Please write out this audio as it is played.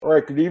All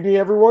right, good evening,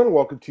 everyone.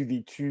 Welcome to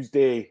the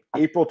Tuesday,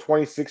 April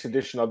 26th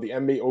edition of the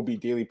MMA OB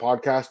Daily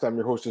Podcast. I'm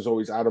your host, as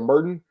always, Adam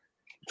Martin,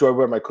 joined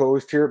by my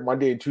co-host here,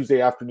 Monday and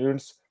Tuesday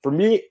afternoons. For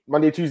me,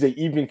 Monday, Tuesday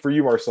evening for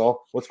you,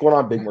 Marcel. What's going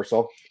on, Big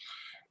Marcel?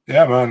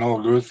 Yeah, man, all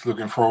good.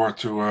 Looking forward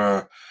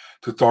to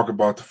talk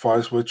about the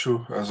fights with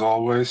you, as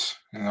always.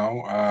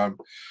 Kind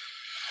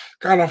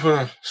of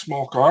a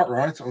small card,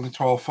 right? Only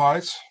 12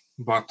 fights,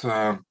 but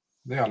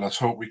yeah, let's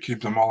hope we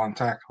keep them all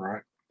intact,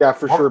 right? Yeah,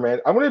 for sure, man.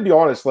 I'm going to be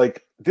honest. I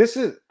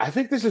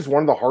think this is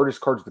one of the hardest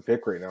cards to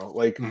pick right now.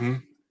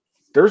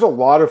 There's a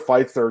lot of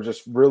fights that are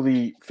just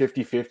really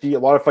 50-50. A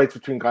lot of fights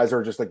between guys that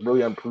are just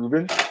really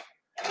unproven.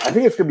 I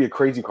think it's going to be a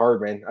crazy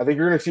card, man. I think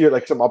you're going to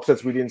see some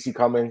upsets we didn't see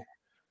coming.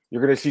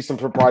 You're going to see some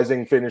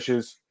surprising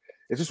finishes.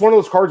 It's just one of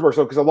those cards,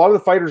 Marcel, because a lot of the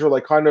fighters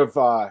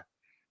are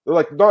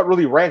they're not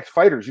really ranked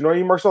fighters. You know what I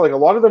mean, Marcel? A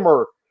lot of them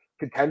are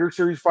contender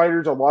series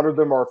fighters. A lot of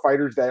them are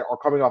fighters that are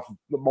coming off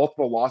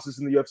multiple losses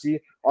in the UFC.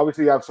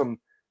 Obviously, you have some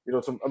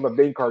on the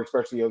main card,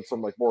 especially you have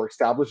some more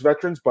established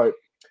veterans. But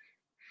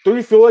do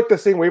you feel the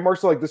same way,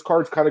 Marcel? This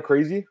card's kind of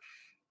crazy.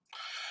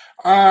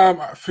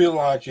 I feel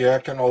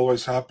it can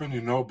always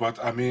happen,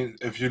 But I mean,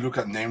 if you look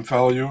at name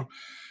value,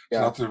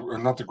 it's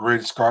not the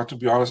greatest card, to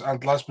be honest.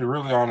 And let's be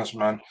really honest,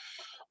 man.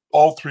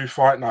 All three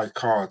fight night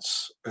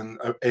cards in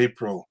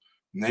April,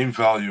 name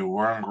value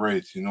weren't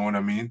great. You know what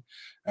I mean?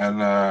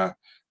 And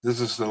this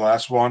is the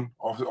last one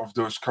of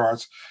those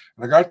cards.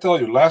 And I gotta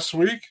tell you, last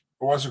week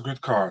it was a good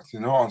card,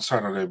 on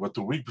Saturday. But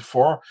the week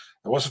before,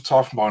 it was a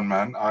tough one,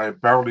 man. I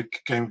barely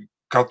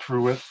cut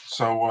through it.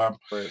 So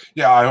Right.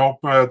 yeah, I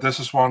hope this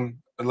is one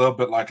a little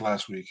bit like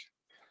last week.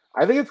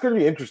 I think it's going to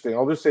be interesting.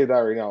 I'll just say that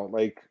right now.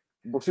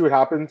 We'll see what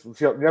happens. We'll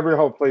see you never know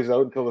how it plays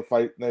out until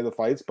the night of the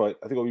fights, but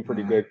I think it'll be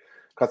pretty good.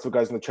 Got some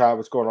guys in the chat.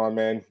 What's going on,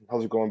 man?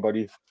 How's it going,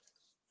 buddy?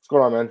 What's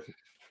going on, man?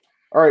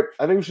 All right.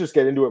 I think we should just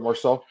get into it,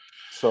 Marcel.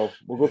 So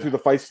we'll go through the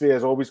fights today.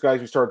 As always, guys,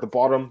 we start at the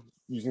bottom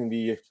using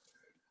the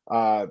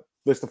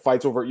list of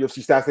fights over at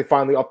UFC Stats. They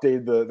finally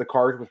updated the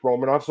card with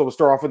Romanov. So we'll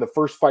start off with the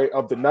first fight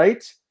of the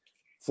night.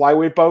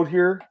 Flyweight bout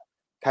here.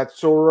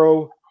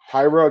 Tatsuro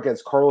Taira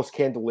against Carlos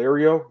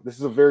Candelario. This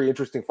is a very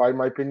interesting fight, in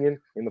my opinion,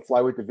 in the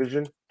flyweight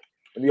division.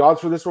 And the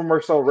odds for this one,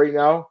 Marcel, right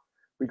now,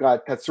 we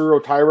got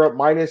Tatsuro Taira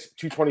minus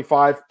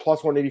 225,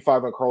 plus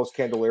 185 on Carlos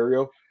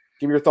Candelario.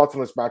 Give me your thoughts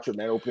on this matchup,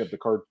 man. Open up the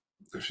card.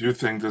 If you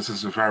think this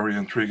is a very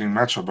intriguing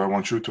matchup, I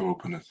want you to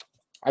open it.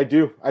 I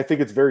do. I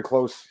think it's very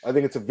close. I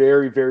think it's a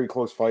very, very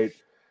close fight.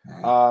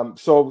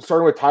 So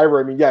starting with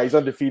Taira, I mean, yeah, he's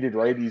undefeated,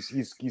 right?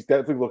 He's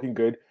definitely looking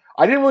good.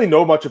 I didn't really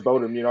know much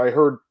about him. I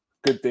heard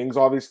good things,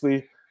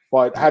 obviously,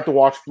 but I had to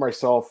watch for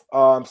myself.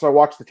 So I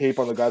watched the tape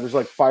on the guy. There's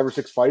 5 or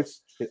 6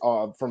 fights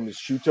from his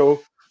Shuto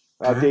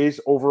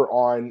days over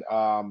on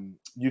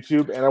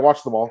YouTube, and I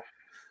watched them all.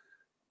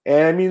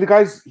 And I mean,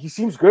 he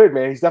seems good,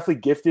 man. He's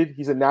definitely gifted.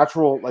 He's a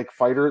natural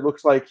fighter. It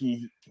looks like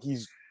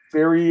he's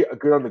very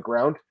good on the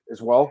ground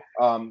as well.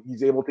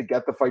 He's able to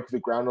get the fight to the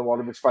ground in a lot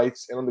of his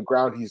fights, and on the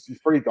ground, he's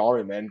pretty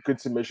dominant, man. Good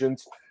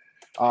submissions.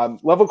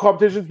 Level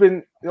competition's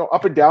been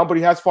up and down, but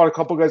he has fought a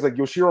couple guys like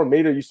Yoshiro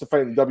Maeda used to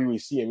fight in the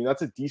WEC. I mean,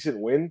 that's a decent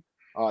win,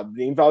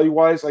 name value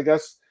wise, I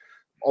guess.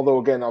 Although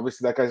again,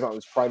 obviously that guy's not in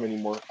his prime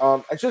anymore.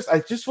 I just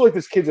feel like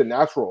this kid's a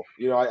natural.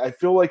 I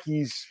feel like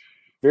he's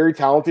very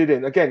talented,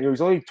 and again,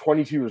 he's only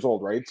 22 years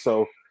old, right?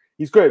 So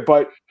he's good,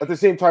 but at the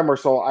same time,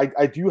 Marcel,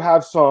 I do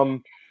have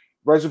some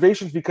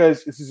reservations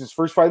because this is his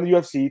first fight in the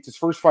UFC. It's his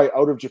first fight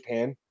out of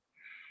Japan,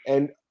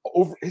 and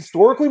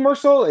historically,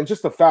 Marcel, and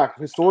just the fact,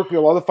 historically,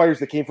 a lot of the fighters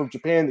that came from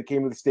Japan, that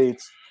came to the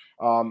States,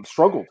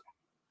 struggled.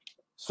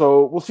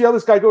 So we'll see how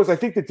this guy goes. I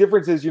think the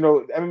difference is,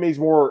 MMA is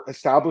more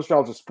established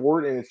now as a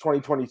sport, and it's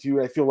 2022,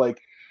 and I feel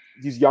like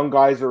these young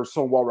guys that are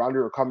so well-rounded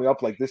are coming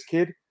up like this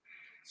kid.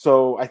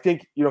 So I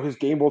think, his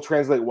game will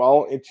translate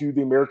well into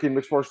the American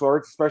mixed martial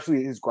arts,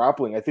 especially his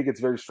grappling. I think it's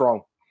very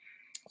strong.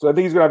 So I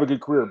think he's going to have a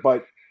good career,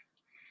 but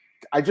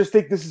I just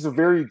think this is a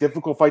very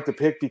difficult fight to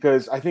pick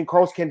because I think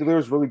Carlos Candelario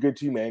is really good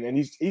too, man. And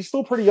he's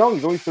still pretty young.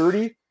 He's only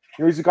 30.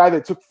 He's a guy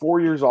that took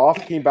 4 years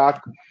off, came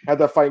back, had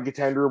that fight in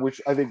Contender,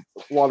 which I think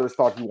a lot of us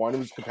thought he won. It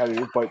was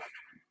competitive, but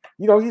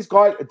he's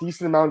got a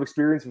decent amount of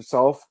experience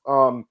himself.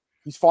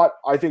 He's fought,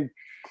 I think,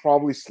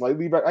 probably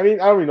slightly better. I mean,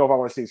 I don't even know if I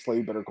want to say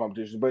slightly better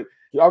competition, but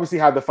he obviously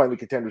had the fight in the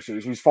Contender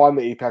Series. He's fought in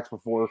the Apex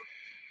before.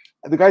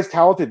 The guy's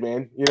talented,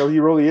 man. He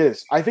really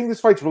is. I think this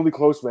fight's really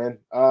close, man.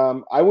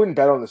 I wouldn't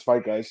bet on this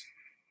fight, guys.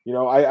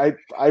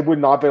 I would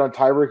not bet on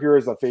Taira here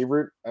as a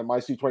favorite at my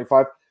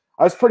C25.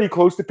 I was pretty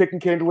close to picking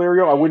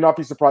Candelario. I would not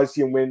be surprised to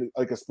see him win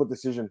a split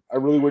decision. I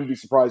really wouldn't be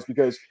surprised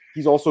because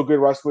he's also a good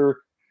wrestler.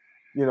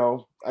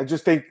 I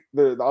just think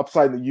the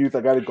upside in the youth I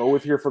got to go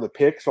with here for the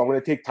pick. So I'm going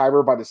to take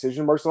Taira by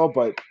decision, Marcel.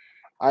 But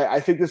I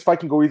think this fight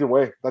can go either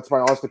way. That's my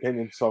honest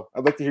opinion. So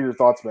I'd like to hear your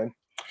thoughts, man.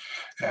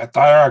 Yeah,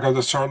 Taira got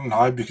a certain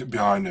hype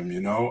behind him,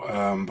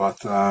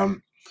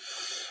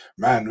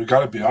 man, we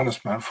gotta be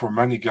honest, man. For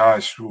many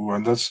guys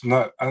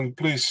and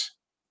please,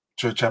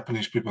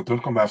 Japanese people,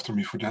 don't come after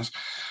me for this,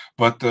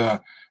 but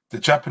the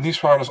Japanese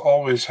fighters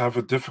always have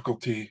a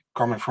difficulty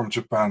coming from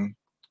Japan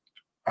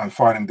and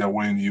finding their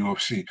way in the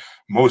UFC.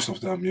 Most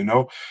of them, you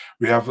know,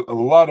 we have a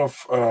lot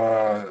of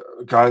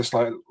guys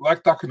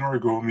like Takanori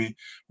Gomi,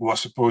 who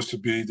was supposed to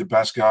be the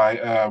best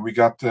guy. We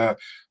got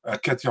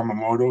Kit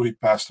Yamamoto. He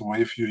passed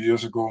away a few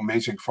years ago.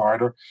 Amazing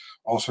fighter.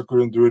 Also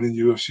couldn't do it in the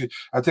UFC.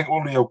 I think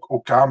only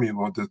Okami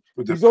was the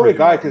He's the only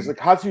guy because like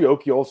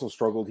Hatsuyoki also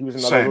struggled. He was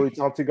another really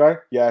talented guy.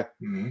 Yeah.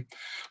 Mm-hmm.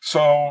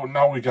 So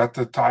now we got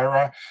the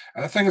Taira.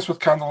 And the thing is with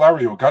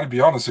Candelario, got to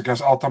be honest,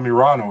 against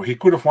Altamirano, he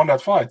could have won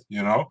that fight,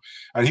 you know,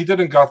 and he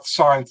didn't got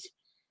signed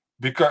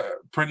because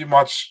pretty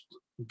much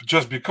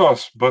just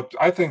because. But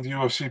I think the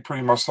UFC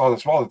pretty much thought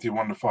as well that he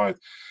won the fight,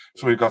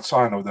 so he got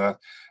signed of that.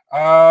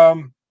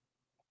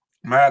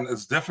 Man,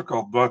 it's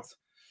difficult, but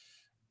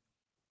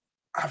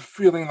I'm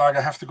feeling like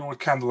I have to go with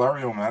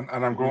Candelario, man,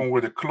 and I'm going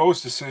with a close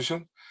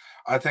decision.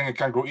 I think it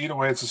can go either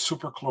way. It's a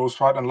super close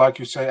fight, and like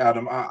you say,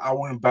 Adam, I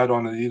wouldn't bet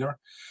on it either.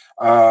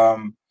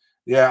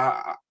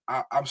 Yeah,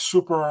 I'm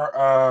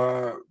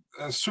super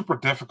super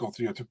difficult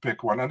here to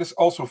pick one, and it's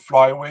also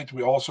flyweight.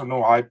 We also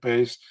know high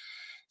pace.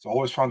 It's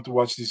always fun to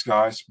watch these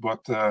guys,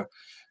 but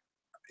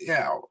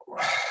yeah,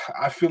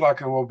 I feel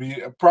like it will be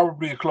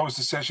probably a close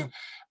decision.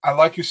 And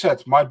like you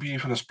said, might be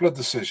even a split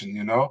decision,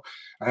 you know,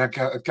 and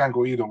it can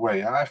go either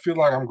way. I feel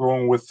like I'm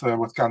going with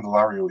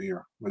Candelario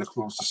here with a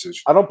close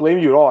decision. I don't blame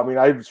you at all. I mean,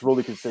 I was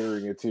really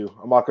considering it too.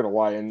 I'm not going to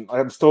lie, and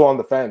I'm still on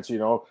the fence. You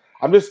know,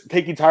 I'm just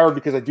taking Tyron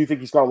because I do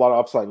think he's got a lot of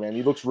upside, man.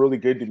 He looks really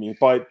good to me.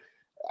 But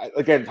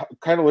again,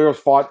 Candelario's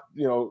fought,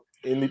 you know,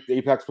 in the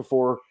Apex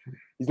before.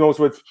 He knows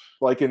what it's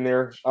like in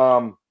there.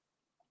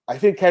 I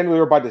think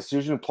Candelario by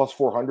decision plus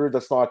 400.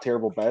 That's not a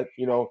terrible bet.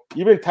 You know,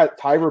 even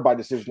Tyver by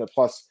decision at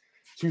plus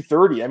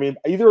 230. I mean,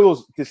 either of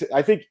those.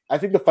 I think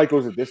the fight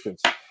goes a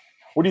distance.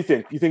 What do you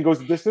think? You think it goes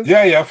the distance?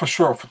 Yeah, for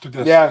sure.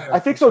 Yeah, I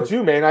think so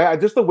too, man. I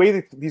just the way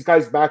that these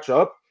guys match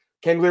up.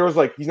 Candelario's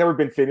like he's never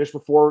been finished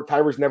before.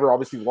 Tyver's never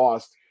obviously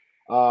lost.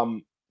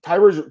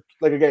 Tyver's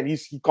like again, he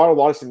got a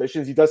lot of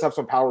submissions. He does have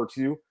some power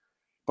too,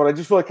 but I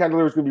just feel like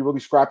Candelario's going to be really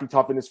scrappy,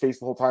 tough in his face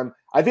the whole time.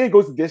 I think it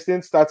goes the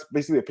distance. That's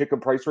basically a pick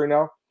and price right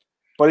now.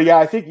 But yeah,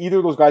 I think either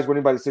of those guys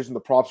winning by decision, the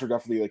props are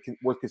definitely like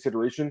worth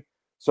consideration.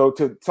 So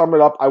to sum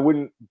it up, I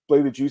wouldn't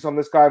play the juice on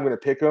this guy. I'm going to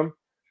pick him,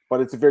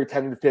 but it's a very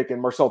tentative pick.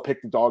 And Marcel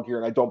picked the dog here,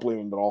 and I don't blame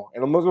him at all.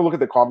 And I'm going to look at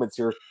the comments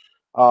here.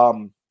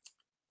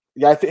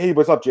 Yeah, hey,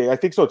 what's up, Jay? I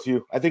think so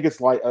too. I think it's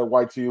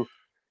wide too.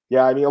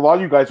 Yeah, I mean, a lot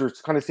of you guys are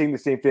kind of saying the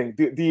same thing.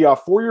 The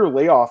 4-year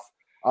layoff.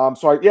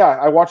 So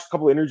I watched a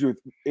couple of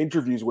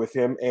interviews with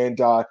him, and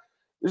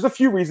there's a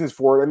few reasons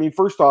for it. I mean,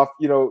 first off,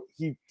 you know,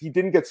 he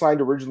didn't get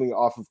signed originally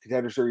off of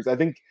Contender Series. I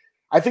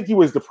think he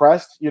was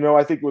depressed. You know,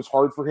 I think it was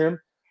hard for him.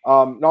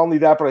 Not only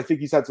that, but I think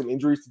he's had some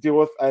injuries to deal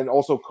with, and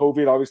also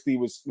COVID obviously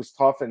was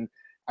tough, and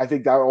I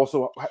think that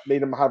also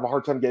made him have a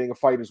hard time getting a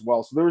fight as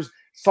well. So there's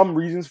some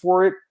reasons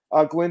for it,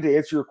 Glenn, to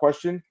answer your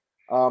question.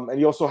 And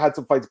he also had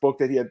some fights booked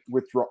that he had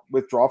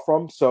withdraw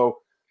from. So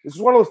this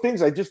is one of those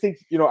things. I just think,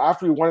 you know,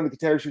 after he won in the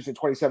Contender Series in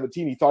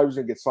 2017, he thought he was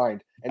going to get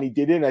signed, and he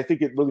didn't. I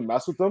think it really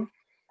messed with him.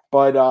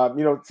 But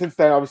you know, since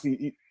then,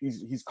 obviously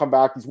he's come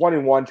back. He's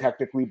 1-1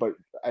 technically, but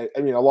I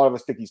mean, a lot of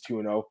us think he's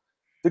 2-0.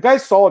 The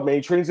guy's solid, man.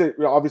 He trains it,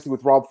 you know, obviously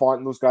with Rob Font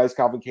and those guys,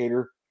 Calvin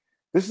Kattar.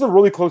 This is a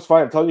really close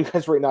fight. I'm telling you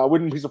guys right now, I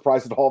wouldn't be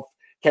surprised at all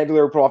if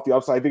Candelario put off the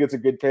upside. I think it's a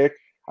good pick.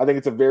 I think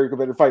it's a very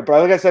competitive fight.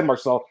 But like I said,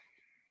 Marcel,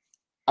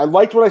 I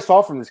liked what I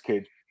saw from this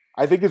kid.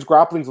 I think his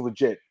grappling's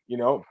legit, you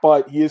know,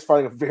 but he is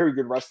fighting a very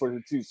good wrestler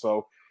too.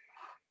 So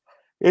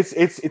it's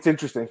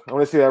interesting. I'm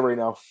going to say that right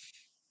now.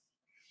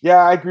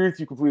 Yeah, I agree with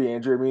you completely,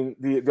 Andrew. I mean,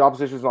 the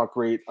opposition is not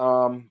great.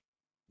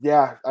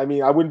 Yeah, I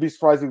mean, I wouldn't be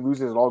surprised if he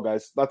loses at all,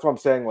 guys. That's what I'm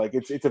saying. Like,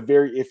 it's a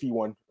very iffy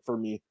one for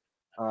me.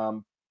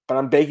 But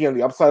I'm banking on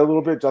the upside a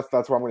little bit. Just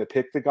that's why I'm going to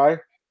pick the guy.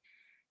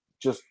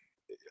 Just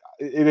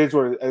it is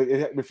what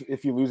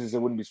if he loses,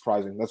 it wouldn't be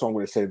surprising. That's what I'm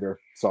going to say there.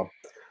 So,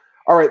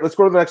 all right, let's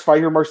go to the next fight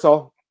here,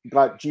 Marcel. We've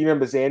got Gina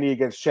Mazany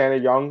against Shanna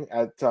Young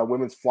at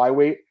women's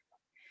flyweight.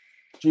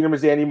 Gina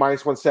Mazany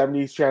minus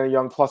 170, Shanna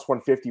Young plus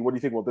 150. What do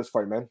you think about this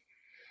fight, man?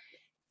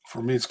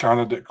 For me, it's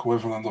kind of the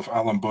equivalent of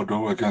Alan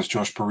Bordeaux against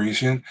Josh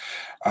Parisian.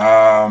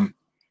 Nah,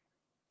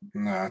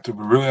 to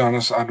be really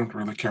honest, I don't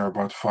really care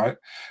about the fight.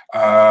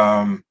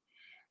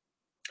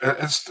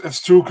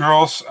 It's two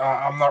girls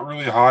I'm not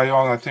really high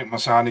on. I think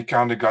Mazany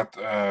kind of got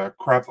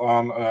crapped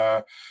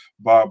on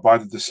by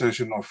the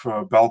decision of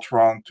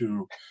Beltran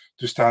to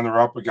stand her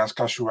up against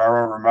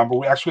Cachoeira. Remember,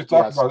 we actually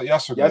talked about it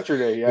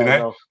yesterday. Yeah, you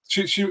know?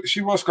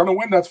 She was going to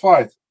win that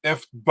fight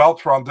if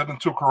Beltran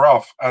didn't took her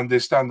off and they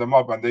stand them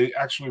up, and they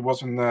actually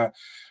was good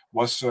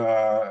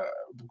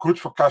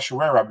for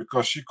Cachoeira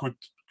because she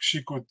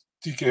could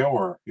TKO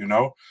her, you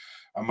know,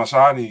 and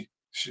Mazany.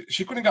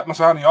 She couldn't get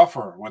Mazany off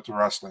her with the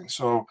wrestling.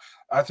 So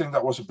I think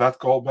that was a bad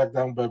call back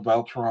down by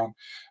Beltran.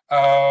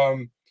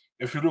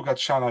 If you look at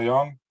Shanna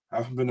Young, I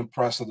haven't been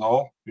impressed at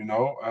all. You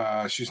know,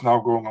 she's now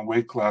going a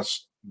weight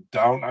class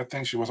down. I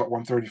think she was at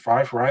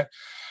 135, right?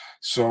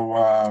 So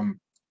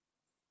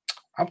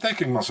I'm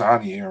taking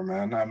Mazany here,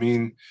 man. I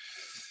mean,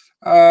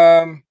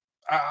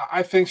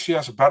 I think she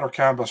has a better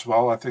camp as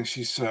well. I think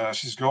she's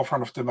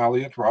girlfriend of Tim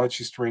Elliott, right?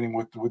 She's training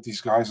with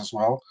these guys as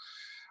well.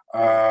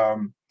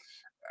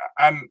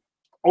 And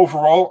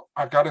overall,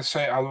 I gotta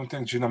say, I don't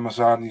think Gina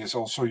Mazany is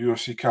also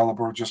UFC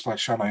caliber, just like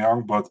Shanna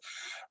Young, but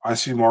I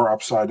see more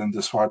upside in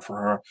this fight for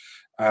her.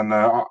 And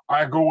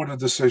I go with a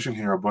decision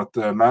here, but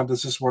man,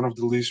 this is one of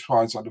the least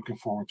fights I'm looking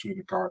forward to in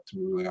the card, to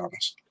be really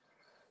honest.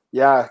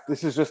 Yeah,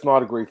 this is just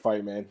not a great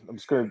fight, man. I'm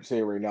just gonna say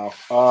it right now.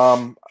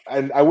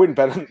 And I wouldn't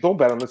bet. Don't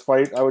bet on this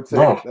fight. I would say,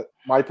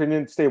 my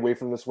opinion, stay away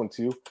from this one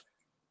too.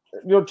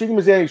 Gina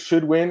Mazany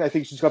should win. I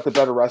think she's got the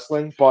better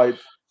wrestling, but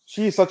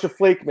she's such a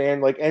flake,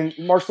 man. Like, and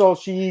Marcel,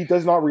 she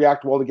does not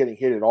react well to getting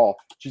hit at all.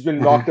 She's been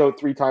knocked out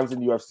 3 times in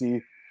UFC,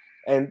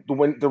 and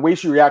the way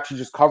she reacts, she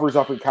just covers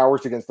up and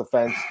cowers against the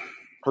fence.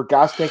 Her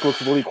gas tank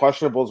looks really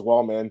questionable as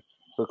well, man.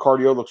 Her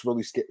cardio looks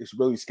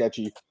really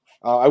sketchy.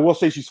 I will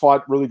say she's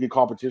fought really good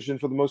competition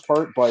for the most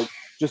part, but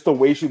just the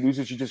way she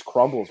loses, she just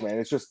crumbles, man.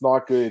 It's just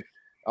not good.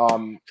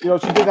 She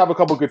did have a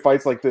couple good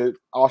fights, like the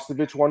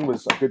Ostovich one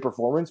was a good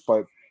performance,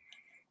 but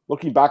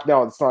looking back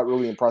now, it's not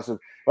really impressive.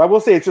 But I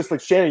will say it's just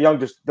like Shanna Young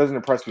just doesn't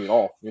impress me at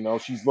all.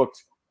 She's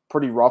looked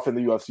pretty rough in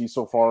the UFC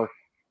so far.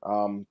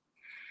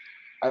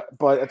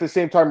 But at the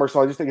same time,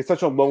 Marcel, I just think it's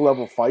such a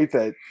low-level fight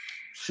that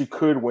she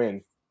could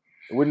win.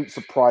 It wouldn't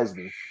surprise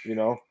me,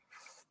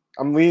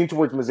 I'm leaning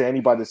towards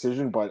Mazany by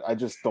decision, but I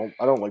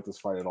don't like this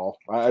fight at all.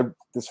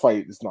 This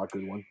fight is not a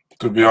good one.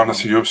 To be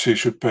honest, the UFC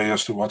should pay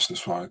us to watch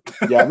this fight.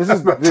 Yeah, this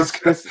is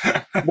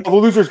the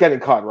loser's getting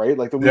cut, right?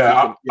 Like the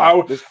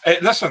loser. Hey,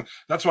 listen,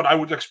 that's what I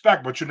would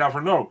expect, but you never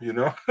know,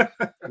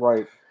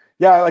 Right.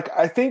 Yeah, like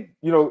I think,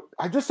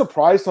 I'm just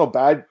surprised how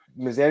bad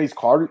Mazany's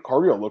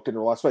cardio looked in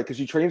her last fight, because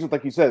she trains with,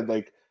 like you said,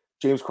 like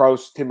James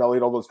Krause, Tim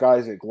Elliott, all those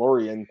guys at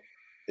Glory, and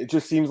it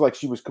just seems like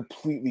she was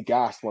completely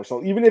gassed,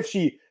 Marcel. Even if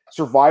she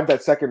survived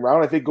that second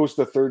round, I think goes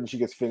to the third and she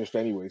gets finished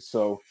anyway.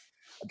 So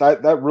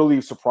that really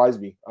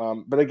surprised me.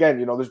 But again,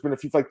 there's been a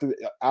few, like the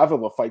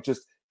Avila fight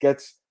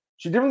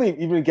she didn't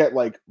really even get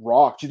like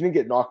rocked. She didn't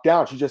get knocked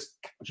down. She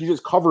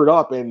just covered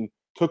up and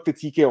took the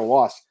TKO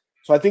loss.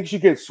 So I think she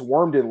gets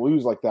swarmed and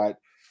lose like that.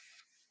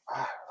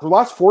 Her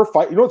last 4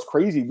 fights, what's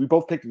crazy? We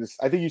both picked this.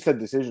 I think you said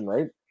decision,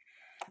 right?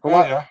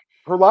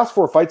 Her last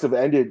 4 fights have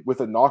ended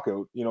with a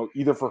knockout,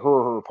 either for her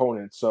or her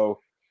opponent. So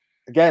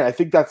again, I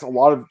think that's a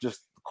lot of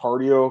just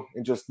cardio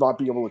and just not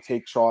being able to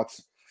take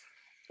shots.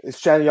 Is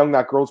Shanna Young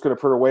that girl's going to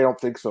put her away? I don't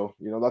think so.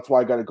 That's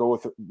why I got to go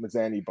with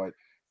Mazany, but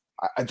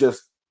I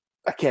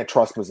can't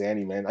trust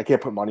Mazany, man. I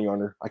can't put money on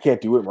her. I can't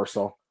do it,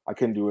 Marcel. I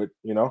can't do it,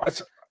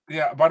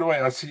 Yeah, by the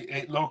way, I see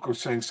 8 Locos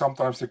saying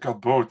sometimes they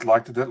cut both,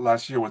 like they did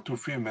last year with 2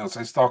 females.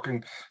 He's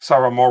talking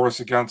Sarah Morris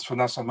against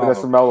Vanessa Mello.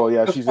 Vanessa Mello,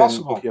 yeah, she's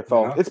possible, in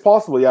PFL. It's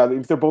possible, yeah.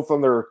 If they're both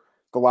on the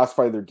last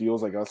fight of their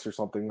deals, I guess, or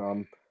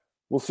something.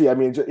 We'll see. I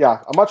mean, yeah,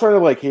 I'm not trying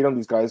to hate on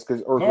these guys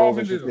girls.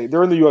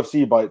 They're in the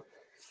UFC, but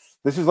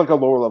this is like a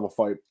lower level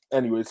fight.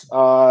 Anyways,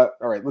 all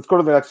right, let's go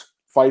to the next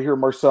fight here,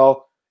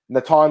 Marcel.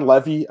 Natan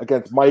Levy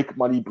against Mike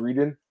Money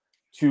Breeden,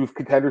 2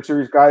 Contender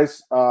Series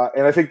guys.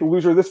 And I think the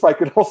loser of this fight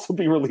could also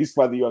be released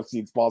by the UFC.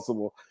 It's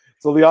possible.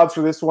 So the odds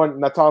for this one,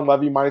 Natan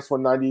Levy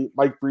 -190,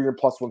 Mike Breeden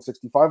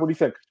 +165. What do you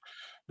think?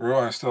 Bro,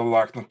 I still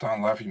like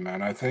Natan Levy,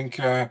 man. I think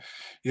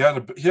he had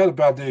a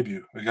bad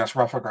debut against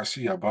Rafa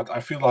Garcia, but I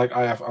feel like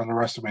I have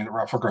underestimated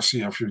Rafa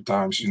Garcia a few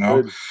times,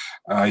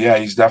 Yeah,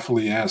 he's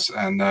definitely is.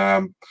 And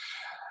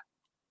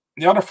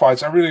the other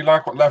fights, I really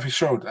like what Levy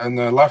showed. And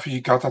Levy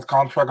got that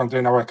contract on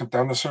Dana White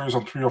Contender Series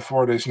on 3 or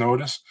 4 days'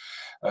 notice.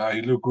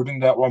 He looked good in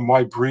that one.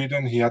 Mike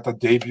Breeden, he had that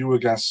debut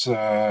against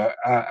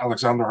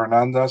Alexander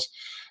Hernandez,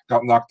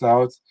 got knocked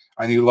out,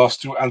 and he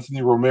lost to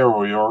Anthony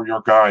Romero,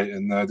 your guy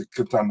in the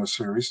Contender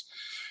Series,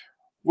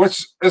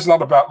 which is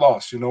not a bad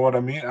loss. You know what I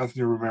mean?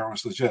 Anthony Romero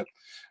is legit.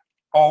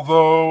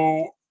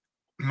 Although,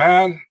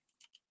 man,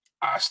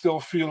 I still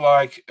feel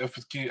like if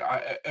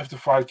the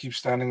fight keeps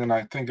standing, and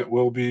I think it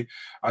will be,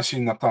 I see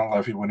Natan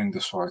Levy winning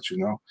this fight.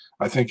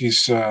 I think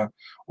he's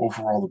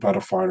overall the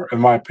better fighter,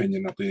 in my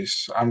opinion, at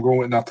least. I'm going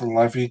with Natan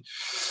Levy,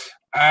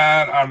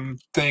 and I'm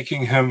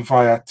taking him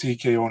via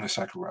TKO in the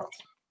second round.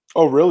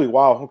 Oh, really?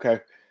 Wow.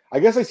 Okay. I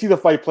guess I see the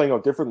fight playing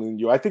out differently than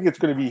you. I think it's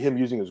going to be him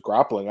using his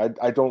grappling.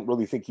 I don't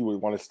really think he would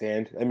want to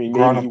stand. I mean,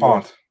 ground and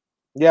pound.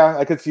 Yeah,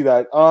 I could see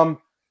that.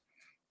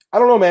 I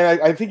don't know, man.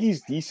 I think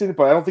he's decent,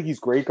 but I don't think he's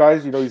great,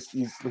 guys. He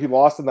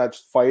lost in that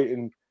fight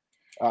in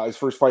his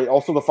first fight.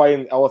 Also, the fight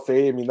in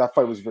LFA. I mean, that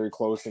fight was very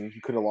close, and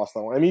he could have lost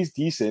that one. I mean, he's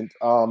decent.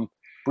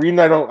 Breeden,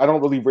 I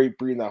don't really rate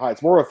Breeden that high.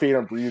 It's more of a fade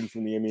on Breeden for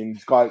me. I mean,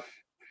 he's got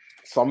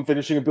some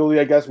finishing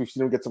ability, I guess. We've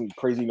seen him get some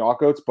crazy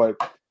knockouts, but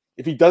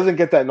if he doesn't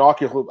get that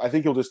knockout, I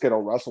think he'll just get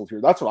out wrestled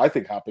here. That's what I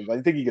think happens.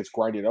 I think he gets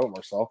grinded out,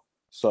 Marcel.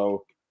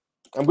 So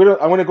I'm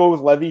gonna go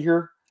with Levy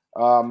here.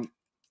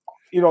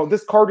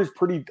 This card is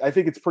pretty. I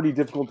think it's pretty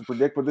difficult to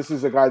predict, but this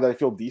is a guy that I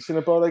feel decent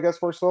about, I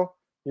guess, Marcel.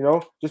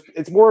 Just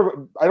it's more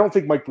of. I don't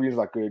think Mike Breeden's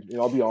that good.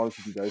 I'll be honest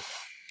with you guys.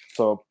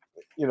 So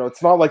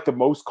it's not like the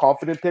most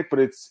confident pick, but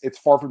it's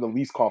far from the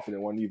least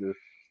confident one either,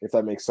 if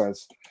that makes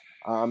sense.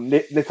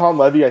 Natan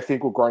Levy, I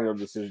think, will grind out a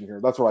decision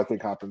here. That's what I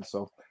think happens.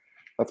 So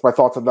that's my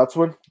thoughts on that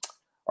one.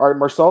 All right,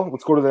 Marcel,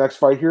 let's go to the next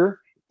fight here.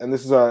 And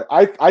this is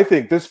I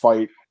think this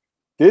fight,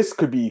 This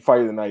could be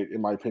fight of the night, in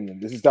my opinion.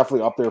 This is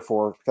definitely up there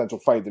for potential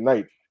fight of the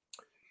night.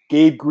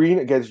 Gabe Green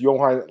against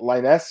Johan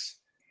Lainez.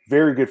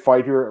 Very good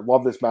fight here.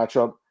 Love this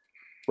matchup.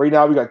 Right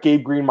now, we got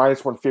Gabe Green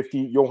minus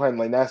 150, Johan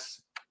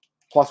Lainez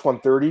plus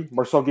 130.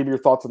 Marcel, give me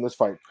your thoughts on this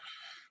fight.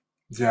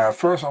 Yeah,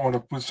 first I want to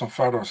put some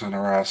feathers in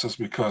our asses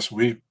because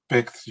we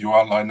picked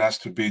Johan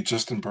Lainez to beat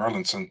Justin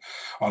Burlinson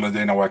on the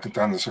Dana White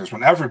Contender Series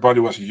when everybody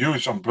was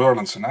huge on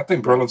Burlinson. I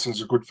think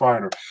Burlinson's a good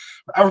fighter.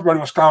 But everybody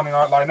was counting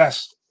out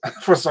Lainez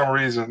for some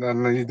reason,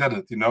 and he did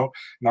it,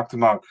 knocked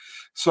him out.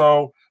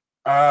 So,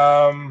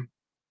 yeah,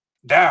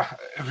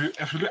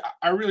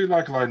 I really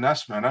like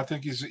Lainez, man. I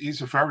think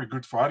he's a very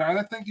good fighter, and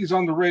I think he's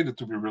underrated,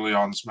 to be really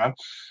honest, man.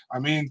 I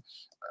mean,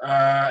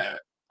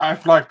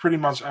 I've liked pretty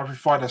much every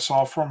fight I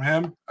saw from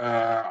him.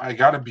 I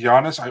gotta be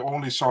honest, I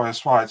only saw his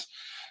fights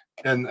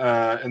in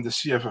the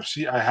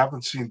CFFC. I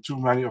haven't seen too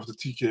many of the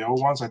TKO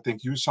ones. I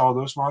think you saw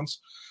those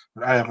ones,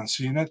 but I haven't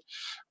seen it.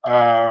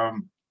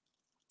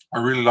 I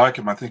really like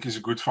him. I think he's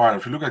a good fighter.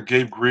 If you look at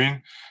Gabe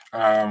Green,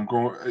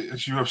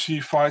 his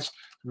UFC fights,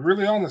 to be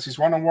really honest, he's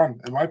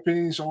 1-1. In my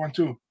opinion, he's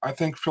 0-2. I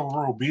think Phil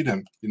Rowe beat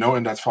him,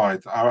 in that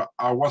fight.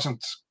 I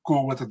wasn't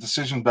cool with the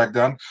decision back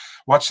then.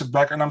 Watched it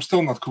back, and I'm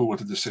still not cool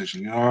with the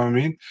decision. You know what I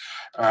mean?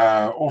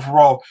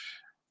 Overall,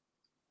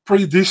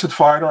 pretty decent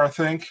fighter, I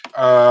think.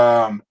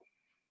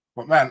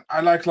 But, man, I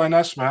like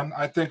Lainez, man.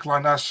 I think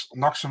Lainez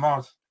knocks him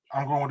out.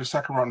 I'm going with the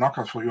second round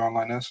knockout for you on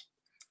Lainez.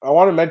 I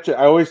want to mention,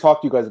 I always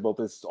talk to you guys about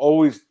this. It's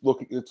always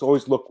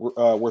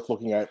worth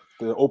looking at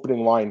the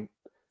opening line.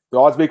 The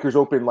odds makers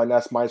open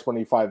Lainez minus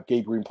 185,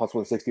 Gabe Green plus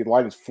 160. The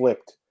line is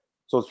flipped.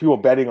 So it's people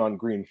betting on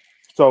Green.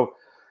 So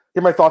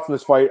get my thoughts on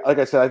this fight. Like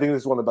I said, I think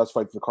this is one of the best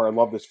fights in the card. I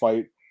love this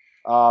fight.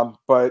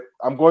 But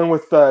I'm going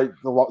with the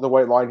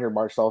white line here,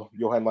 Marcel,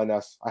 Johan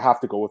Lainez. I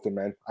have to go with him,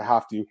 man. I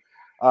have to.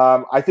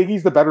 I think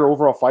he's the better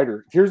overall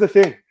fighter. Here's the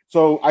thing.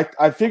 So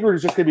I figured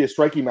it's just going to be a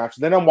striking match.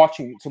 Then I'm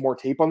watching some more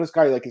tape on this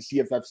guy, like his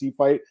CFFC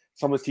fight,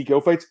 some of his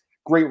TKO fights.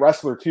 Great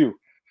wrestler, too.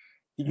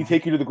 He can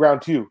take you to the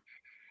ground, too.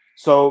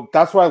 So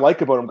that's what I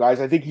like about him,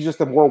 guys. I think he's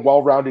just a more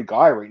well-rounded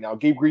guy right now.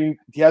 Gabe Green,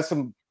 he has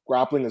some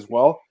grappling as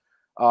well,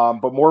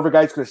 but more of a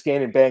guy that's going to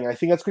stand and bang. And I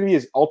think that's going to be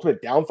his ultimate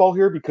downfall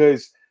here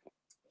because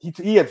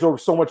he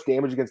absorbed so much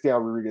damage against Daniel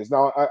Rodriguez.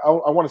 Now,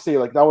 I want to say,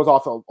 like, that was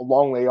off a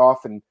long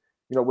layoff and,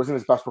 wasn't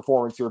his best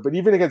performance here. But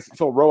even against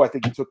Phil Rowe, I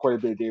think he took quite a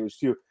bit of damage,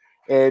 too.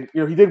 And,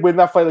 he did win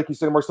that fight, like you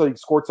said, Marcel. He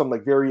scored some,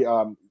 like, very,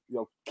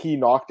 key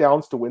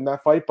knockdowns to win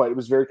that fight, but it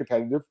was very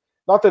competitive.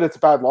 Not that it's a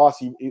bad loss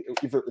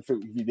if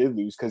he did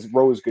lose, because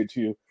Rowe is good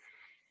too.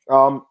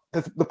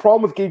 The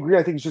problem with Gabe Green,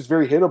 I think, is just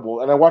very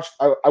hittable. And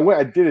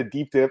I did a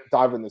deep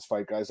dive in this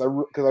fight, guys,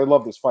 because I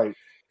love this fight.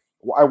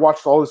 I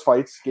watched all his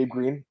fights, Gabe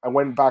Green. I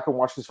went back and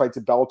watched his fights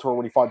at Bellator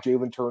when he fought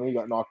Jalen Turney, he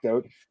got knocked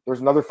out. There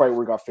was another fight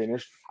where he got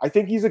finished. I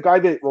think he's a guy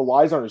that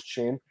relies on his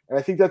chin, and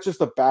I think that's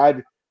just a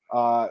bad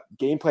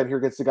game plan here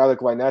against a guy like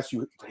Lainez,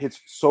 who hits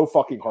so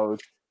fucking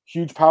hard,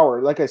 huge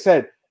power. Like I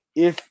said,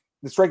 if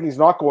the striking is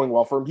not going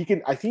well for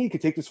him, I think he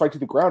could take this fight to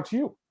the ground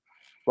too,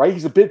 right?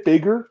 He's a bit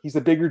bigger. He's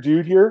a bigger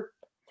dude here,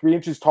 3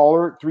 inches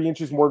taller, 3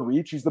 inches more in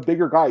reach. He's the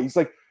bigger guy. He's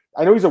like,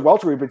 I know he's a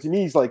welterweight, but to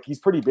me, he's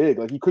pretty big.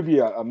 Like, he could be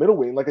a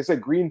middleweight. And like I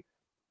said, Green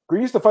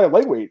used to fight at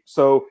lightweight.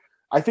 So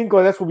I think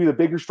Lainez will be the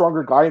bigger,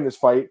 stronger guy in this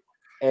fight.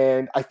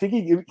 And I think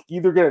he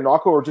either get a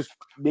knockout or just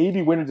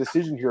maybe win a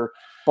decision here.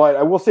 But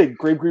I will say,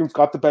 Gabe Green's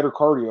got the better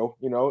cardio,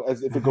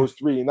 as if it goes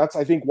 3. And that's,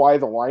 I think, why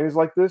the line is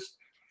like this.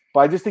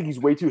 But I just think he's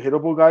way too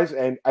hittable, guys.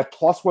 And at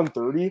plus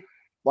 130,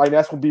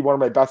 Lainez will be one of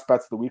my best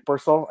bets of the week,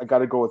 Marcel. I got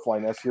to go with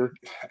Lainez here.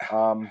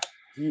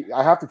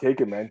 I have to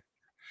take it, man.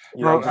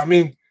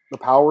 The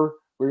power.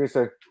 What are you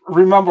going to say?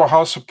 Remember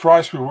how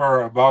surprised we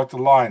were about the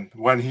line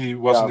when he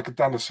was in the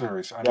Contender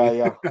Series.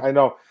 I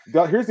know.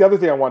 Here's the other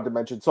thing I wanted to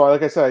mention. So,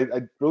 like I said,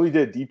 I really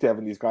did a deep dive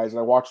in these guys, and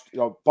I watched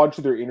a bunch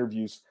of their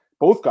interviews.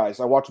 Both guys.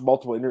 I watched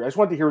multiple interviews. I just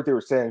wanted to hear what they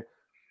were saying.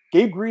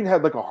 Gabe Green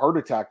had like a heart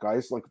attack,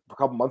 guys, like a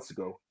couple months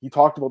ago. He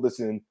talked about this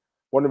in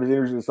one of his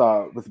interviews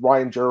with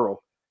Ryan Jarrell.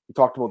 He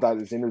talked about that in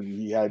his interview.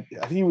 He had,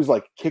 I think he was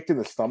like kicked in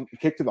the stomach,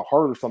 kicked in the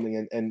heart or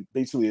something, and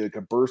basically like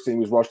a burst, and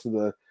he was rushed to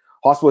the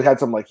hospital. He had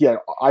some he had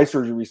eye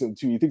surgery recently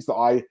too. He thinks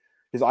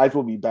his eyes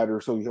will be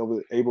better, so he'll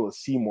be able to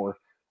see more.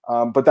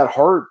 But the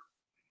heart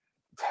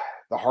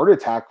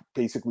attack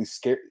basically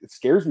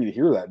scares me to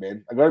hear that,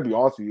 man. I got to be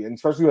honest with you, and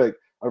especially like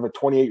out of a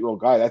 28-year-old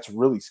guy, that's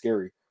really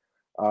scary.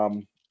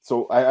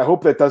 So I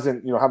hope that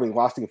doesn't have any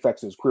lasting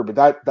effects in his career, but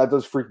that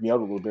does freak me out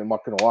a little bit. I'm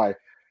not gonna lie.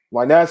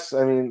 Lainez,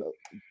 I mean,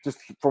 just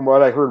from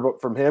what I heard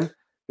from him,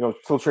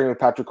 still training with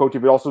Patrick Cote,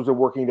 but also been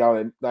working down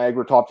at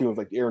Niagara top team with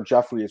like Aaron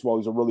Jeffrey as well.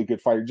 He's a really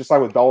good fighter. Just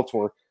signed with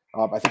Bellator.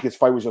 I think his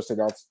fight was just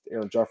announced,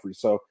 Aaron Jeffrey.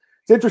 So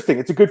it's interesting.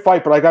 It's a good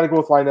fight, but I got to go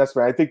with Lainez,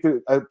 man. I think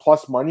that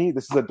plus money,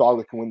 this is a dog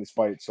that can win this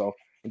fight. So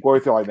I'm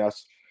going with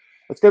Lainez.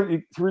 Let's get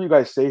hear what you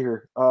guys say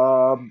here.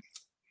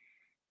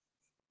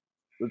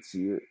 Let's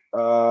see.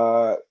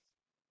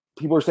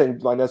 People are saying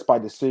Lainez by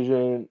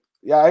decision.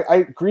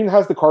 Yeah, Green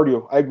has the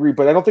cardio. I agree,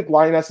 but I don't think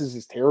Lainez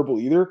is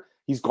terrible either.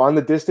 He's gone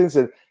the distance,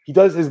 and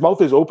his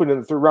mouth is open in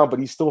the third round, but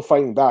he's still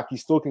fighting back. He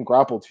still can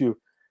grapple too.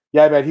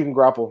 Yeah, man, he can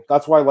grapple.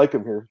 That's why I like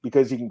him here,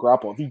 because he can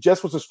grapple. If he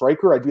just was a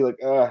striker, I'd be like,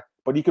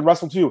 but he can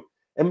wrestle too.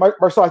 And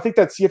Marcel, I think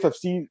that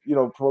CFFC,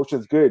 promotion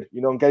is good.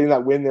 And getting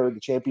that win there at the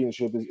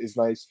championship is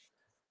nice.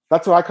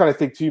 That's what I kind of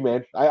think too,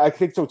 man. I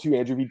think so too,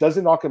 Andrew. If he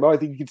doesn't knock him out, I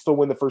think he can still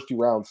win the first 2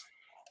 rounds.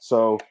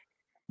 So,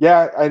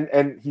 yeah,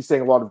 and he's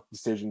saying a lot of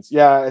decisions.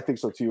 Yeah, I think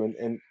so too.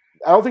 And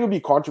I don't think it'll be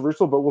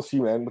controversial, but we'll see,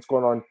 man. What's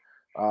going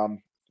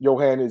on?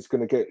 Johan is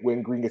going to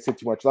win. Green gets hit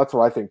too much. That's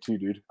what I think too,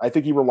 dude. I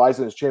think he relies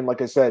on his chin.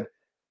 Like I said,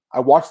 I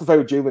watched the fight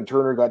with Jalen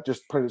Turner, got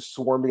just kind of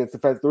swarmed against the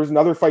fence. There was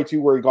another fight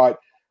too where he got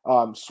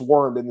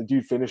swarmed and the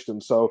dude finished him.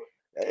 So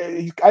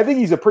I think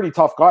he's a pretty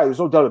tough guy. There's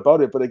no doubt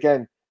about it. But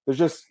again, there's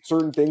just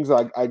certain things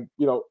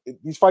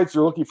these fights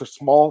are looking for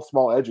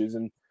small edges,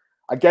 and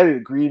I get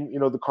it. Green,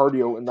 the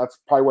cardio, and that's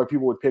probably why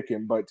people would pick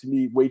him. But to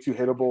me, way too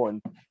hittable.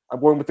 And I'm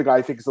going with the guy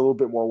I think is a little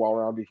bit more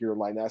well-rounded here,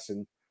 Linus.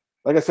 And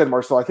like I said,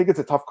 Marcel, I think it's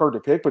a tough card to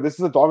pick, but this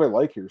is a dog I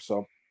like here.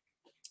 So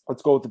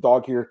let's go with the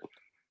dog here.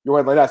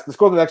 Johan Linus. Let's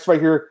go to the next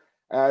fight here.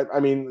 I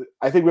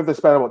think we have to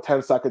spend about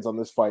 10 seconds on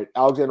this fight.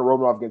 Alexander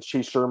Romanov against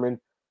Chase Sherman.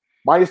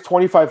 Minus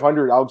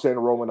 2,500,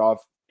 Alexander Romanov.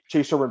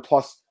 Chase Sherman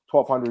plus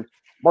 1,200.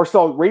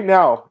 Marcel, right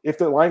now, if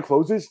the line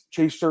closes,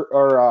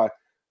 Romanov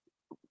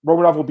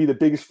will be the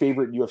biggest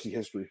favorite in UFC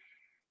history.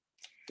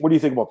 What do you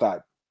think about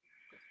that?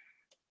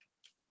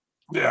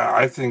 Yeah,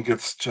 I think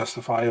it's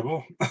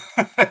justifiable.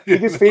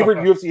 Biggest favorite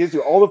in UFC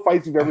history. All the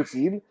fights you've ever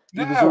seen,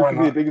 you deserve to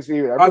be the biggest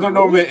favorite ever. I don't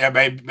know.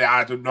 Maybe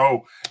I don't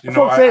know. That's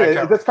what I'm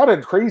saying. That's kind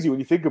of crazy when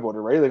you think about it,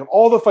 right? Like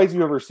all the fights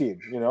you've ever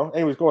seen.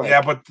 Anyways, go ahead.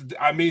 Yeah, but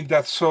I mean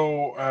that's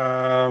so.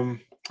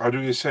 How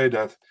do you say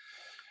that?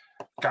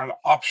 Kind of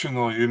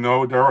optional,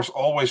 There was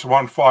always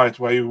one fight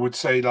where you would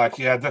say like,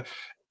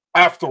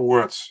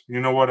 afterwards,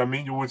 you know what I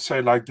mean? You would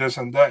say like this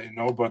and that,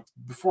 But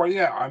before,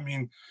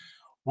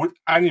 would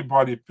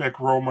anybody pick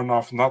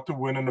Romanov not to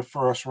win in the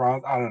first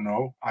round? I don't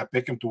know. I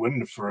pick him to win in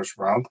the first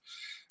round.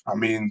 I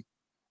mean,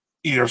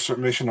 either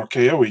submission or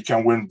KO, he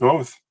can win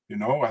both.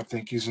 I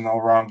think he's an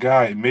all-round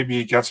guy. Maybe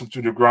he gets him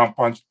to the ground,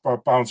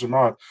 pounds him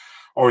out,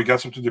 or he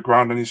gets him to the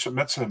ground and he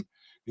submits him.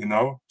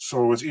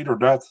 So it's either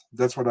that.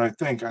 That's what I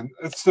think, and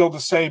it's still the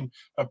same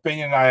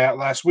opinion I had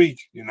last week.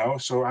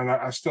 So and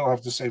I still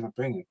have the same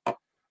opinion.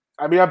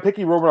 I mean, I'm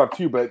picking Romanov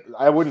too, but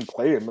I wouldn't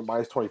play him at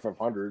minus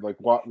 2,500. Like,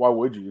 why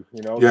would you?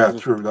 Yeah,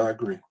 true. I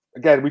agree.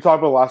 Again, we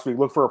talked about last week.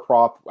 Look for a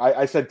prop.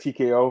 I said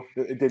TKO.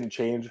 It didn't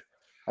change.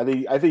 I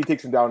think he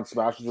takes him down and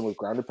smashes him with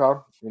ground and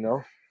pound.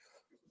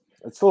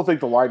 I still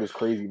think the line is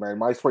crazy, man.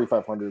 Minus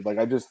 2,500.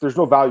 Like, there's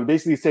no value.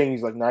 Basically, saying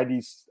he's like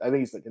 90. I think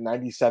he's like a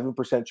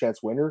 97%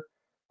 chance winner.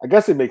 I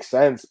guess it makes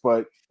sense,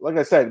 but like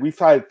I said, we've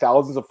had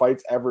thousands of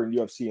fights ever in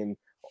UFC, and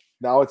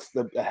now it's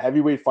the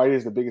heavyweight fight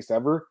is the biggest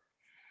ever.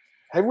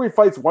 Heavyweight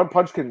fights, one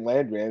punch can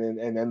land, man,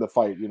 and end the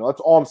fight.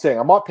 That's all I'm saying.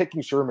 I'm not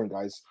picking Sherman,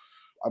 guys,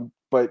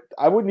 but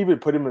I wouldn't even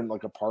put him in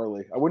like a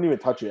parlay. I wouldn't even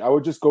touch it. I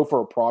would just go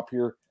for a prop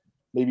here,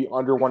 maybe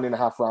under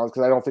 1.5 rounds,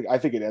 because I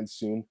think it ends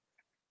soon,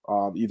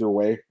 either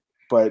way.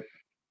 But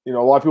a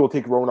lot of people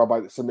take Romanov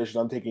by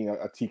submission. I'm taking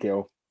a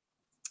TKO.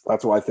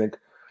 That's what I think.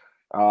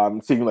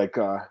 Seeing like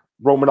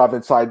Romanov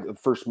inside the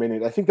first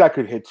minute. I think that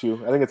could hit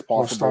too. I think it's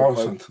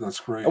possible. That's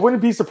great. I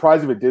wouldn't be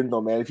surprised if it didn't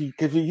though, man. If he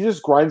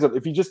just grinds up,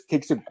 if he just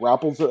takes a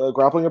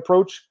grappling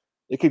approach,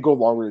 it could go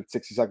longer than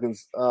 60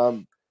 seconds.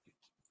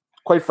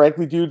 Quite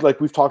frankly, dude,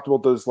 like we've talked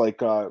about those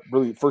like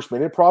really first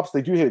minute props,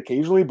 they do hit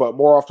occasionally, but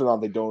more often than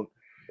not, they don't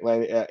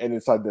land and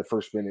inside the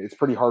first minute. It's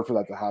pretty hard for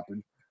that to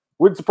happen.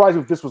 Wouldn't surprise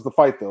me if this was the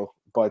fight though,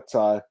 but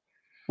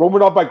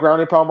Romanov by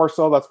ground and pound,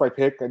 Marcel, that's my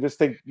pick. I just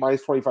think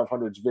minus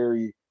 2,500 is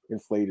very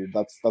inflated.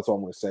 That's all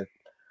I'm going to say.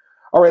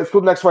 All right, let's go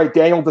to the next fight.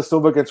 Daniel Da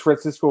Silva against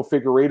Francisco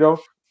Figueiredo.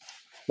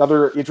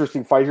 Another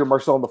interesting fight here.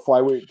 Marcel in the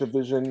flyweight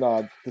division.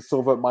 Da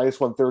Silva minus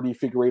 130,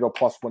 Figueiredo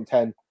plus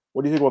 110.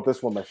 What do you think about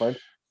this one, my friend?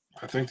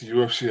 I think the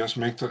UFC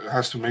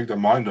has to make their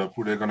mind up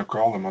who they're going to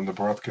call him on the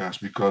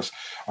broadcast, because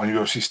on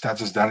UFC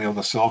stats it's Daniel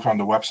Da Silva, on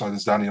the website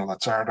it's Daniel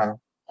Lacerda.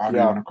 How do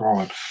you want to call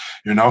him?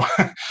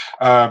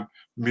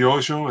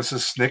 Miojo is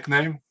his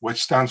nickname,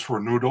 which stands for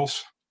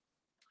noodles.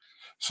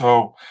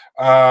 So,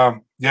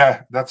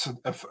 that's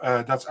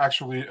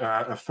actually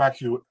a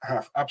fact you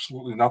have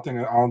absolutely nothing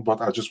on,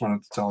 but I just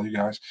wanted to tell you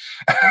guys.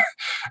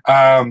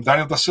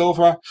 Daniel Da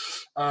Silva,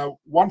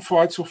 one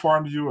fight so far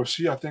in the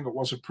UFC. I think it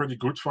was a pretty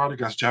good fight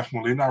against Jeff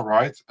Molina,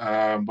 right?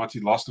 But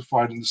he lost the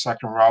fight in the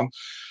second round.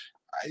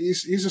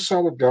 He's a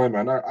solid guy,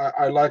 man.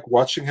 I like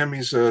watching him.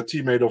 He's a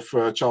teammate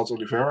of Charles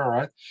Oliveira,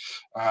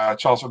 right?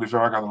 Charles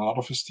Oliveira got a lot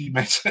of his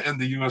teammates in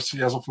the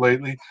UFC as of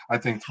lately. I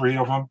think 3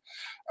 of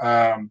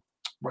them.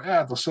 But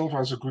yeah, Da Silva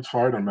is a good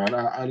fighter, man.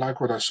 I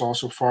like what I saw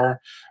so far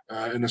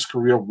in his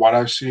career, what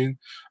I've seen.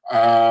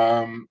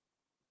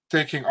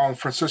 Taking on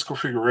Francisco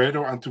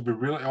Figueiredo, and to be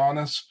really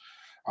honest,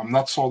 I'm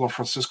not sold on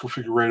Francisco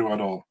Figueiredo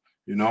at all.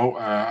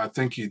 I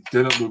think he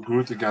didn't look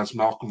good against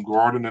Malcolm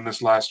Gordon in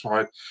his last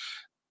fight,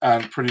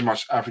 and pretty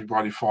much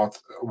everybody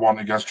won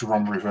against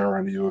Jerome Rivera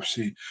in the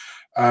UFC.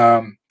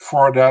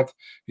 For that,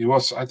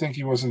 I think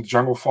he was in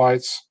Jungle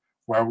Fights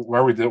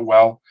where we did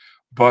well,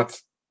 but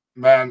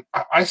Man,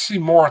 I see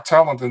more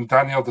talent in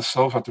Daniel De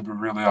Silva, to be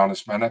really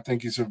honest, man. I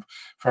think he's a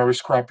very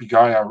scrappy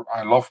guy.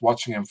 I love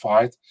watching him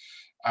fight.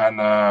 And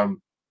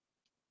I'm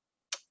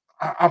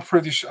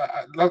pretty sure.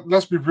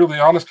 Let's be really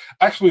honest.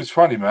 Actually, it's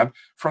funny, man.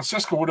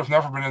 Francisco would have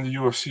never been in the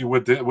UFC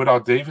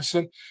without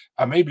Davison,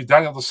 and maybe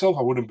Daniel De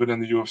Silva wouldn't have been in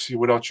the UFC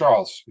without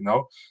Charles.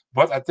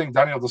 But I think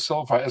Daniel De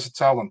Silva is a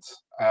talent,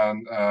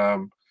 and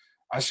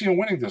I see him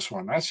winning this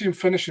one. I see him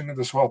finishing it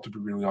as well. To be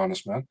really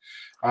honest, man,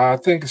 I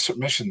think a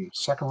submission,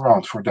 second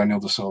round for Daniel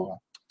De Silva.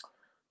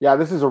 Yeah,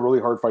 this is a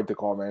really hard fight to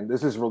call, man.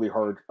 This is really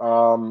hard.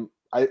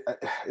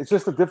 It's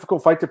just a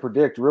difficult fight to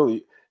predict,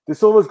 really. De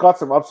Silva's got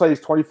some upside. He's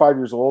 25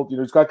 years old.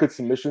 He's got good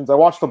submissions. I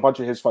watched a bunch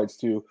of his fights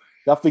too.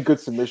 Definitely good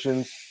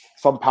submissions,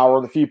 some power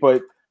on the feet,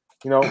 but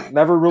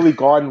never really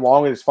gone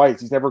long in his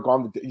fights. He's never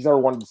won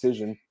a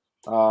decision.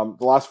 The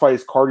last fight,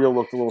 his cardio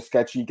looked a little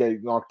sketchy,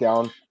 getting knocked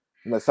down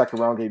in the second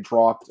round, getting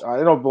dropped.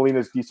 I know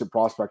Molina's decent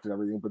prospect and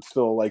everything, but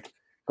still,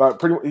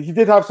 he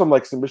did have some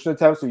submission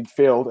attempts, so he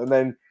failed, and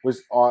then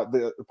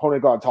the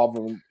opponent got on top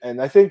of him,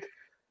 and I think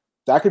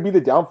that could be the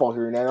downfall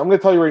here. And I'm going to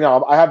tell you right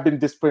now, I have been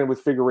disappointed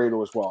with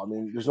Figueiredo as well. I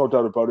mean, there's no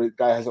doubt about it.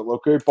 Guy hasn't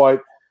looked good,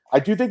 but I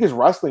do think his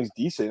wrestling is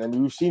decent. I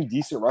mean, we've seen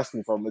decent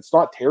wrestling from him. It's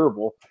not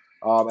terrible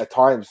at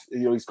times.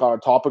 He's got on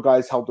top of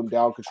guys, held them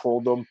down,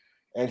 controlled them,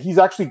 and he's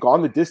actually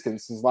gone the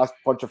distance his last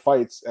bunch of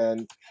fights.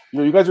 And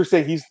you guys are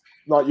saying he's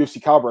not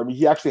UFC caliber. I mean,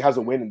 he actually has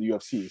a win in the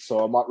UFC,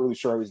 so I'm not really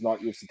sure he's not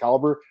UFC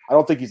caliber. I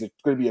don't think he's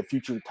going to be a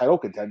future title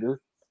contender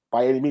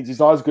by any means. He's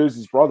not as good as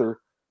his brother.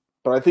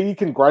 But I think he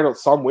can grind out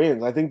some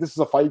wins. I think this is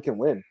a fight he can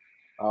win.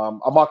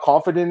 I'm not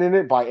confident in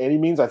it by any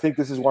means. I think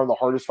this is one of the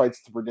hardest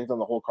fights to predict on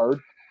the whole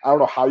card. I don't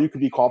know how you could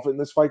be confident in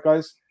this fight,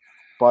 guys.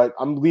 But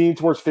I'm leaning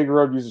towards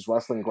Figueiredo uses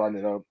wrestling and grind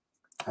it out.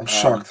 I'm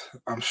shocked.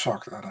 I'm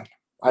shocked, Adam.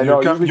 I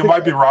know. You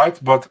might be right,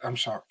 but I'm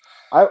shocked.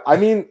 I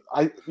mean,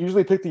 I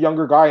usually pick the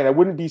younger guy, and I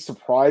wouldn't be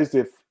surprised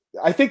if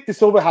 – I think De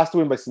Silva has to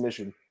win by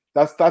submission.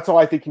 That's how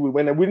I think he would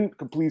win. It wouldn't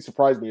completely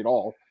surprise me at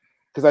all,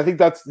 because I think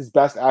that's his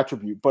best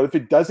attribute. But if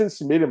it doesn't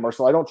submit him,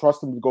 Marcel, I don't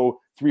trust him to go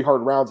 3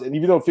 hard rounds. And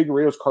even though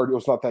Figueiredo's cardio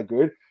is not that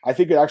good, I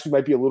think it actually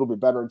might be a little bit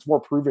better. It's more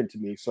proven to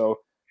me. So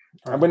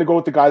I'm going to go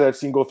with the guy that I've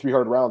seen go 3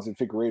 hard rounds in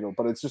Figueiredo.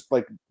 But it's just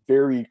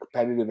very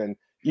competitive. And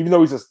even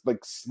though he's a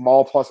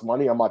small plus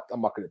money, I'm not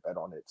going to bet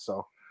on it.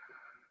 So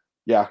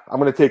yeah, I'm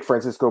going to take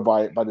Francisco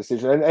by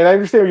decision. And I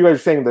understand what you guys are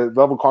saying. The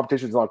level of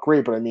competition is not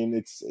great, but I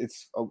mean,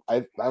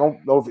 I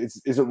don't know if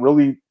is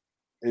De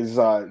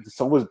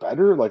Silva's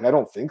better? I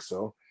don't think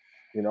so.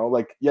 You're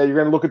going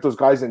to look at those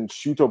guys in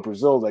Shuto,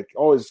 Brazil,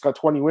 he's got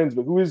 20 wins,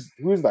 but who is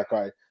that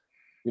guy?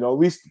 At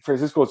least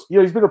Francisco's,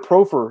 he's been a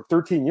pro for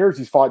 13 years.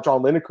 He's fought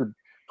John Lineker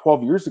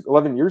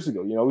 11 years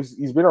ago.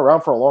 He's been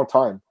around for a long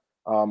time.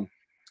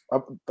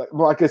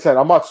 Like I said,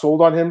 I'm not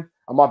sold on him.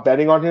 I'm not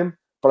betting on him,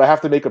 but I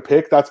have to make a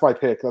pick. That's my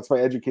pick. That's my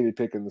educated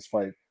pick in this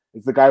fight.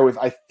 It's the guy with,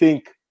 I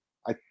think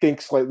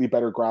slightly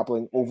better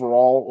grappling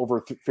overall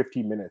over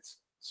 15 minutes.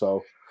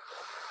 So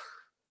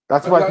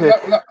that's my pick.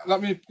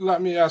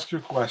 Let me ask you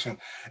a question.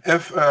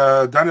 If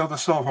Daniel De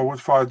Silva would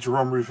fight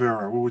Jerome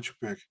Rivera, who would you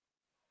pick?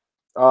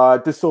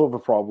 De Silva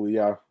probably,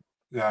 yeah.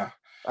 Yeah.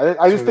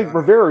 I just think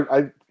Rivera.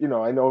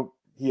 I know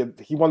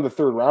he won the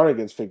 3rd round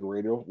against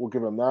Figueiredo. We'll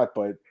give him that,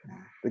 but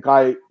the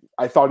guy,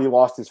 I thought he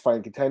lost his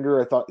fighting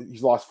contender. I thought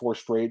he's lost 4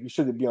 straight. He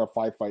shouldn't be on a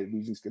 5-fight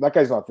losing skid. That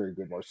guy's not very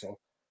good, Marcel.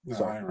 No,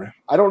 so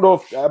I don't know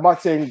if I'm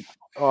not saying.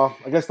 I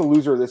guess the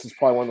loser of this is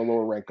probably one of the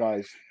lower ranked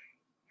guys.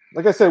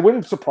 Like I said, it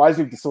wouldn't surprise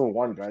me if De Silva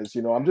won, guys.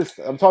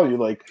 I'm telling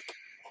you,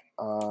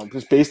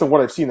 just based on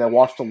what I've seen, I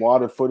watched a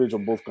lot of footage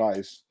on both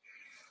guys.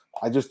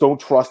 I just don't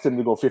trust him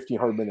to go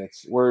 1,500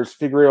 minutes. Whereas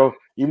Figueiredo,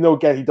 even though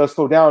again he does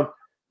slow down,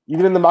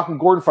 even in the Malcolm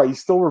Gordon fight, he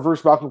still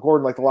reversed Malcolm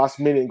Gordon the last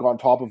minute and got on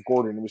top of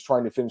Gordon and was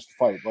trying to finish the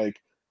fight.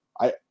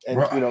 I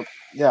got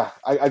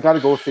to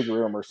go with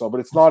Figueiredo, Marcel, but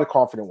it's not a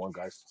confident one,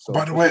 guys. So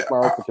by the way,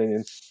 my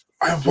opinion.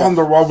 I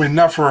wonder why we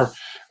never.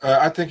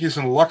 I think he's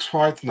in Lux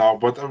fight now,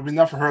 but we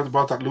never heard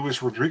about that Luis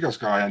Rodriguez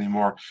guy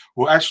anymore,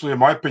 who actually, in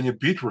my opinion,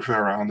 beat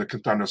Rivera on the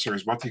Contender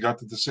Series, but he got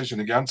the decision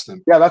against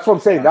him. Yeah, that's what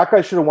I'm saying. That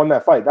guy should have won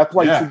that fight. That's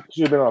why he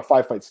should have been on a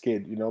 5-fight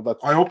skid.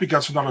 I hope he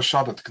gets another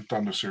shot at the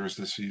Contender Series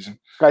this season.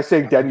 Guy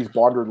saying Denny's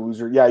Bonder, the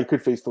loser. Yeah, he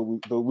could face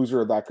the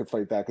loser of that. Could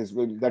fight that because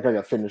that guy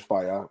got finished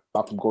by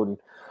Malcolm Gordon.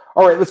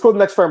 All right, let's go to the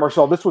next fight,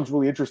 Marcel. This one's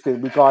really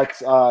interesting. We got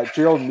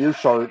Gerald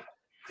Meerschaert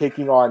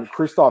taking on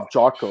Krzysztof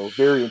Jotko.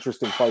 Very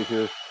interesting fight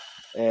here.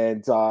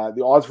 And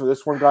the odds for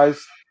this one,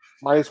 guys,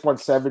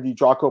 -170,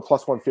 Jotko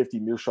 +150,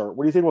 Meerschaert.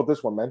 What do you think about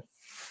this one, man?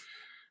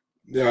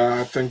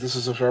 Yeah, I think this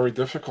is a very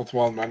difficult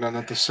one, man. And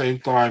at the same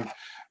time,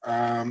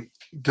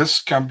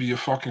 this can be a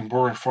fucking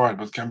boring fight,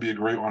 but can be a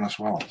great one as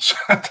well. So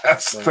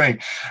that's the thing.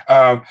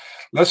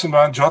 Listen,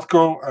 man,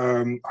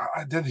 Jotko,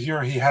 I did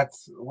hear he had,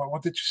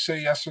 what did you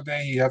say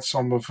yesterday? He had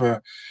some of,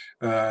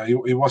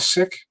 he was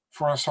sick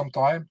for some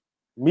time.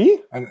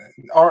 Me?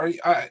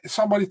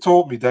 Somebody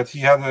told me that he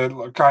had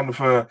a kind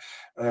of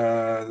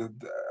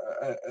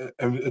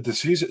a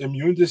disease,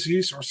 immune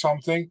disease or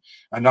something,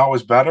 and now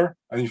it's better,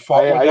 and he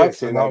fought with I that. didn't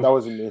say that. That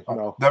wasn't me.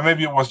 No. Then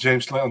maybe it was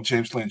James Lynch on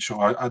James Lynch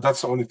show.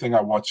 That's the only thing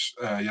I watched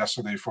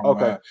yesterday from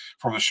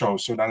the show.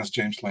 So then it's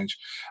James Lynch.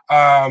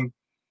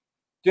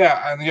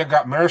 Yeah, and you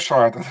got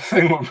Meerschaert. The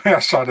thing with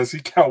Meerschaert is he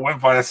can't win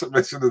by a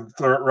submission in the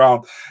third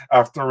round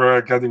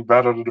after getting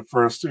better than the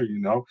first two, you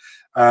know.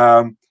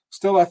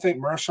 Still, I think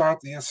Meerschaert,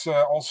 he is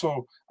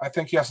also, I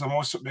think he has the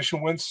most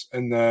submission wins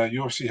in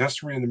UFC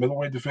history in the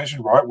middleweight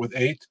division, right, with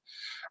 8.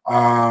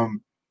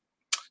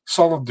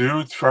 Solid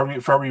dude, very,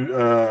 very,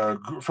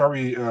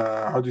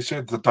 how do you say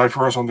it? The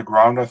diverse on the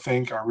ground, I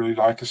think. I really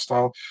like his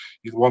style.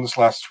 He won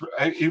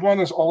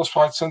all his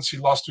fights since he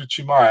lost to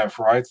Chimaev,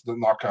 right? The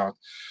knockout.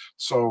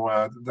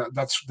 So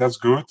that's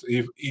good.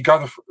 He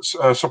got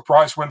a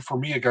surprise win for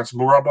me against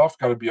Muradov,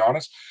 got to be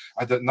honest.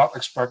 I did not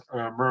expect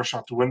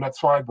Meerschaert to win that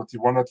fight, but he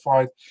won that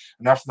fight.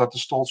 And after that, the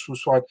Stoltzfus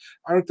fight,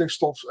 I don't think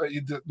he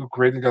did look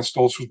great against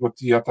Stoltzfus, but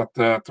he had that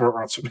third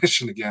round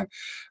submission again.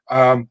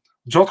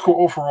 Jotko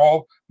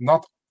overall,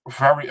 not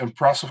very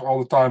impressive all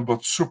the time,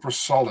 but super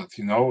solid.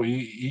 You know,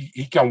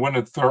 he can win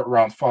a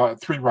 3-round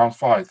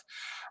fight.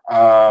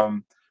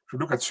 If you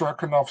look at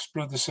Serkinov,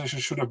 split decision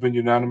should have been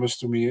unanimous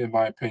to me, in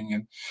my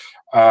opinion.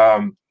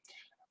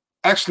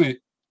 Actually,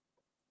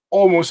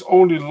 almost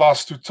only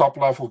lost to top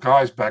level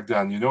guys back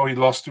then. You know, he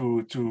lost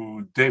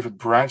to David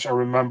Branch, I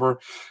remember,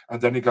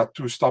 and then he got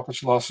 2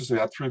 stoppage losses. They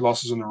had 3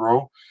 losses in a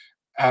row.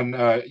 And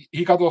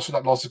he got also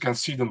that loss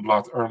against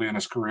Seidenblad early in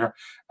his career.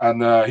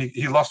 And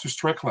he lost to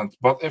Strickland.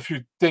 But if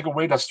you take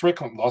away that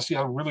Strickland loss, he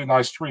had a really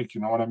nice streak.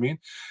 You know what I mean?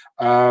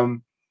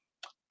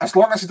 As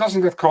long as he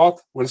doesn't get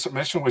caught with a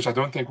submission, which I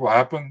don't think will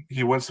happen,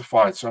 he wins the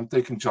fight. So I'm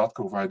taking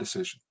Jotko via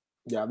decision.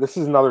 Yeah, this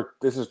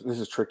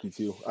is tricky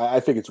too. I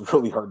think it's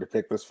really hard to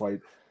pick this fight.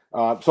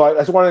 So I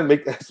just wanted to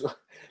make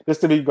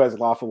just to make you guys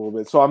laugh a little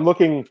bit. So I'm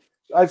looking.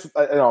 I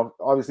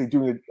obviously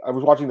doing it. I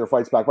was watching their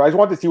fights back, but I just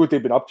wanted to see what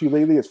they've been up to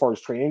lately as far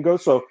as training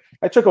goes. So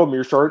I check out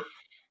Meerschaert.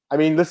 I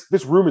mean,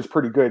 this room is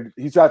pretty good.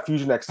 He's at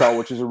Fusion XL,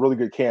 which is a really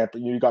good camp.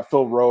 And you got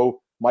Phil Rowe,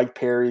 Mike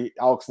Perry,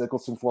 Alex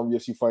Nicholson, former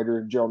UFC fighter,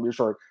 and Gerald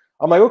Meerschaert.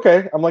 I'm like,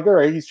 okay. I'm like, all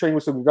right. He's training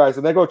with some guys,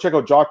 and then go check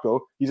out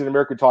Jotko. He's an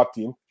American Top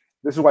Team.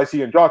 This is why I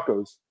see in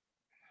Jotko's.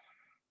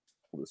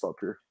 Pull this up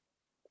here.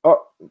 Oh,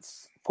 of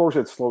course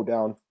it's slowed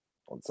down.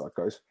 One sec,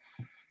 guys.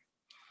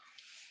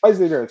 Why is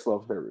the internet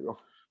slow? There we go.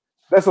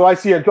 That's what I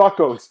see on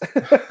Jotko's.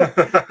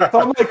 So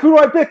I'm like, who do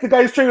I pick? The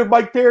guy who's training with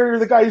Mike Perry or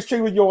the guy who's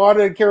training with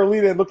Joanna and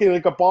Carolina and looking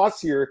like a boss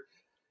here?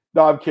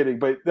 No, I'm kidding.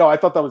 But no, I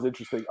thought that was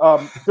interesting.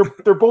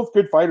 They're both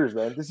good fighters,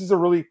 man. This is a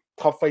really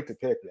tough fight to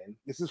pick, man.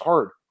 This is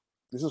hard.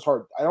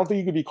 I don't think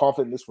you can be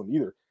confident in this one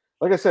either.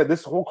 Like I said,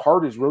 this whole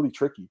card is really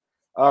tricky.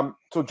 So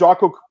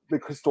Jotko,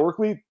 like,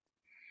 historically,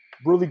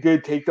 really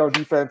good takedown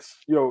defense.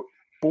 You know,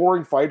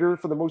 boring fighter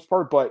for the most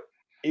part, but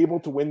able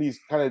to win these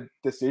kind of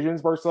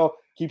decisions. Marcel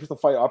keeps the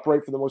fight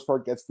upright for the most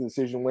part, gets the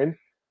decision win.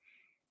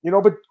 You know,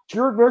 but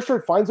Gerald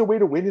Meerschaert finds a way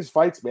to win his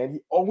fights, man. He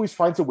always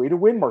finds a way to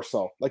win,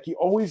 Marcel. Like, he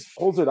always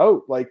pulls it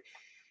out. Like,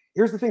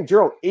 here's the thing,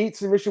 Gerald, 8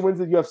 submission wins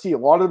in the UFC, a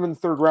lot of them in the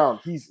third round.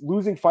 He's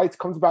losing fights,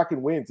 comes back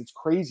and wins. It's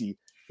crazy.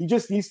 He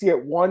just needs to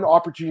get one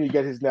opportunity to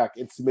get his neck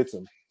and submits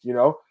him, you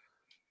know?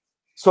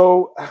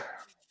 So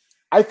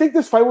I think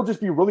this fight will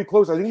just be really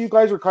close. I think you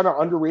guys are kind of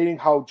underrating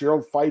how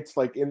Gerald fights,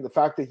 like, in the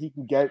fact that he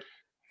can get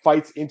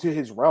fights into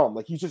his realm.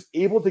 Like, he's just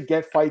able to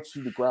get fights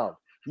to the ground.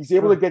 He's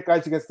able to get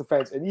guys against the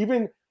fence. And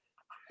even,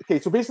 okay,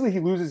 so basically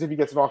he loses if he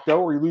gets knocked out,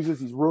 or he loses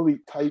these really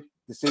tight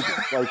decisions.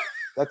 Like,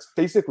 that's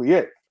basically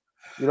it.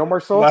 You know,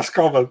 Marcel? Last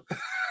comment.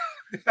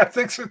 I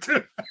think so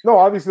too. No,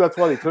 obviously that's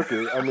why they took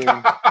it. I mean,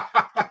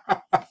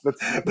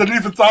 didn't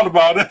even thought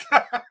about it.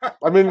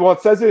 I mean, well,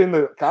 it says it in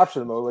the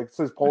caption though. Like, it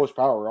says Polish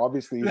power.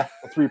 Obviously, the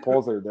 3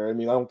 Poles are there. I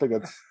mean, I don't think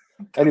that's.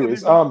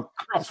 Anyways,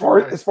 as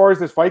far as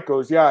this fight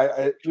goes,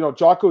 yeah, you know,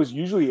 Jotko is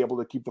usually able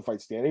to keep the fight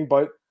standing,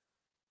 but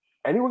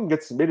anyone can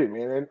get submitted,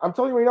 man. And I'm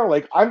telling you right now,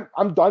 like,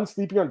 I'm done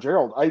sleeping on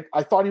Gerald.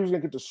 I thought he was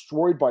gonna get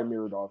destroyed by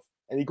Muradov,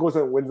 and he goes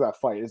out and wins that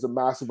fight. It's a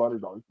massive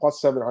underdog, plus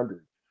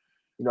 700.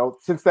 You know,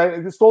 since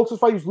then, the Stoltzfus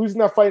fight, he was losing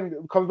that fight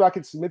and comes back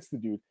and submits the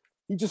dude.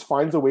 He just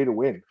finds a way to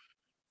win.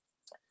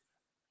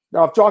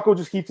 Now, if Jotko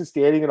just keeps it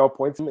standing and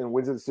outpoints him and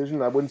wins a decision,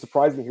 that wouldn't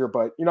surprise me here.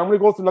 But, you know, I'm going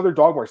to go with another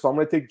dog mark. So I'm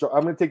going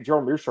to take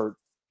Gerald Meerschaert.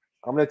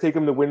 I'm going to take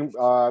him to win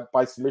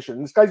by submission.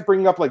 And this guy's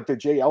bringing up, like, the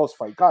Jay Ellis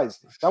fight. Guys,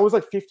 that was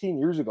like 15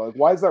 years ago. Like,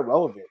 why is that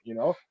relevant, you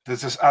know?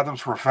 This is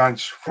Adam's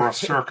revenge for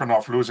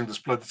Serkinov losing the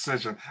split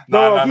decision.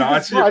 No. I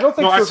don't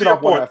think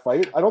Serkinov won that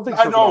fight. I don't think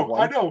Serkinov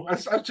won. I know.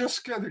 I'm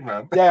just kidding,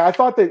 man. Yeah, I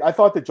thought that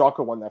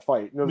Jotko won that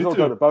fight. There's no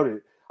doubt about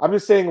it. I'm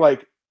just saying,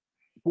 like,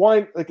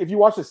 one, like, if you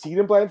watch the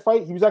Seidenblad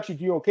fight, he was actually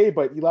doing okay,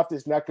 but he left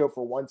his neck out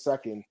for 1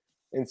 second,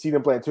 and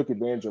Seidenblad took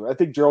advantage of it. I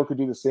think Gerald could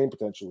do the same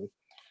potentially.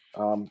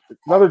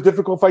 Another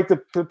difficult fight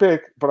to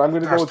pick, but I'm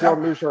going to go with Gerald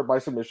Meerschaert by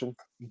submission.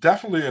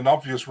 Definitely an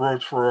obvious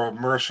road for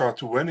Meerschaert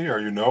to win here,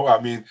 you know. I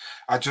mean,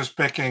 I'm just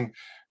picking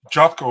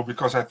Jotko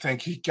because I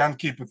think he can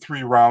keep it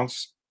 3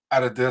 rounds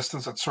at a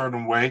distance, a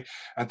certain way,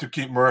 and to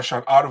keep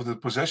Meerschaert out of the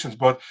positions.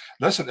 But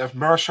listen, if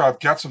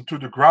Meerschaert gets him to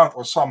the ground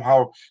or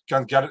somehow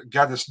can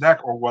get his neck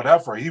or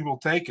whatever, he will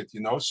take it,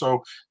 you know.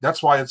 So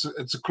that's why it's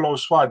a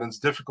close fight and it's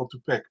difficult to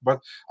pick.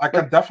 But I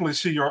can definitely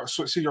see your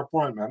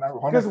point, man.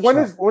 100%.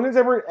 Because when has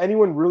ever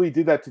anyone really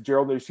did that to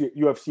Gerald in the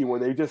UFC where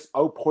they just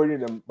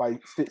outpointed him by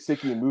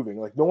sticking and moving?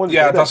 Like no one.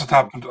 Yeah, it doesn't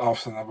happen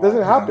often. It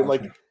doesn't happen.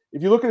 Like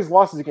if you look at his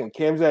losses again,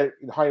 Khamzat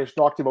and Heinisch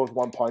knocked him out with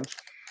one punch.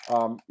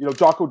 You know,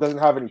 Jocko doesn't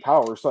have any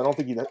power, so I don't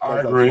think he does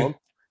that to him.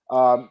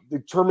 The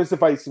Terminson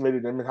fight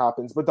submitted him, it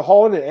happens. But the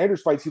Holland and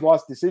Anders fights, he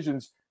lost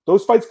decisions.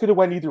 Those fights could have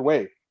went either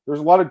way. There's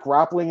a lot of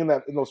grappling in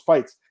those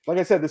fights. Like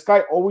I said, this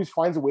guy always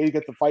finds a way to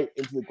get the fight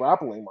into the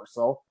grappling,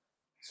 Marcel.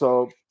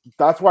 So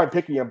that's why I'm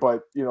picking him.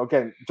 But, you know,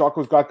 again,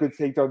 Jocko's got good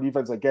takedown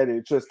defense. I get it.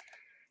 It's just,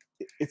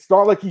 it's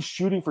not like he's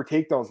shooting for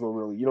takedowns, though,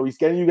 really. You know, he's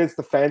getting you against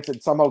the fence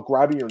and somehow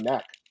grabbing your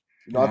neck.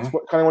 You know, that's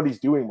kind of what he's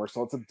doing,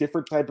 Marcel. It's a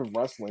different type of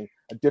wrestling,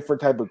 a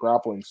different type of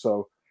grappling.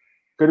 So,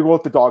 good to go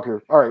with the dog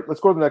here. All right, let's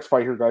go to the next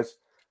fight here, guys.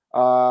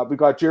 We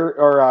got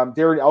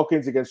Darren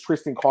Elkins against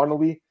Tristan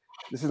Connolly.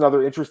 This is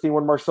another interesting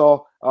one,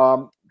 Marcel.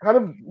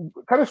 Kind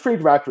of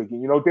strange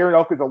matchmaking. You know, Darren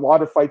Elkins, a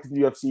lot of fights in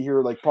the UFC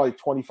here, like probably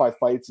 25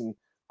 fights, and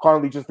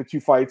Connolly just the 2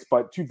 fights,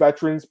 but 2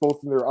 veterans,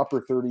 both in their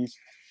upper 30s.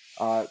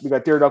 We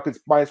got Darren Elkins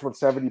minus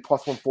 170,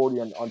 plus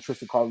 140 on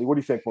Tristan Connolly. What do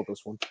you think about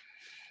this one?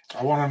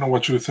 I want to know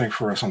what you think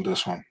for us on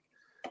this one.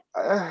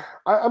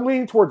 I'm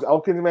leaning towards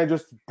Elkins, man,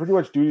 just pretty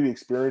much due to the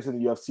experience in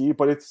the UFC,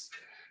 but it's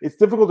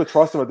difficult to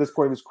trust him at this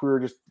point in his career.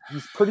 Just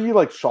he's pretty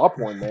like shop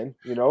worn, man.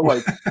 You know,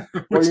 like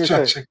who's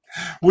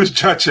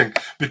judging?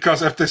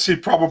 Because if they see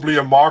probably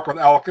a mark on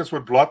Elkins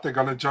with blood, they're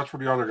gonna judge for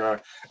the other guy.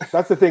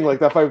 That's the thing, like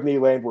that fight with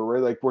Nate Landwehr,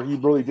 right? Like where he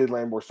really did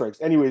land more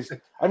strikes. Anyways,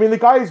 I mean the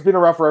guy's been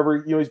around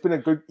forever. You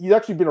know, he's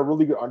actually been a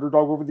really good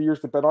underdog over the years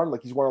to bet on.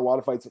 Like he's won a lot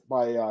of fights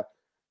by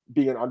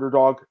being an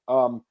underdog.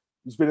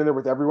 He's been in there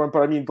with everyone,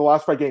 but I mean, the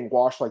last fight getting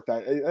washed like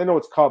that, I know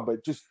it's Cub,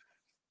 but just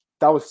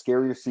that was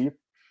scary to see.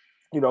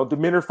 You know, the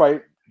Minner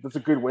fight, that's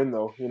a good win,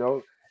 though. You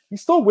know,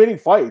 he's still winning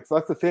fights.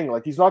 That's the thing.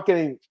 Like, he's not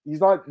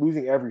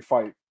losing every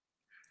fight.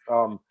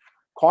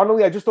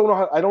 Connolly, I just don't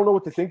know I don't know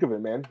what to think of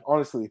it, man.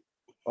 Honestly,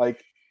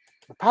 like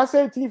the past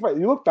 17 fight,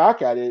 you look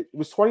back at it, it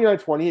was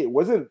 29-28. It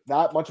wasn't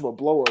that much of a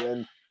blower,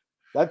 and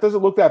that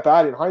doesn't look that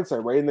bad in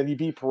hindsight, right? And then he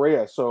beat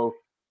Pereira, so.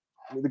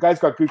 I mean, the guy's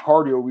got good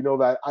cardio. We know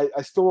that.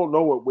 I still don't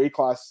know what weight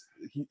class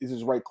is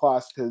his right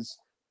class because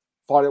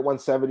fought at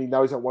 170.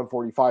 Now he's at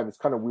 145. It's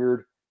kind of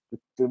weird.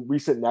 The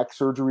recent neck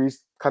surgeries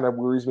kind of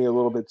worries me a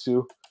little bit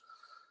too.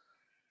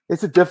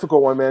 It's a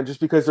difficult one, man,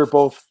 just because they're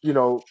both, you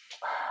know,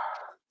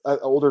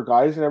 older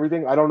guys and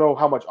everything. I don't know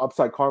how much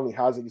upside Connolly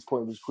has at this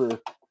point in his career.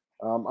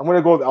 I'm going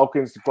to go with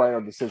Elkins to grind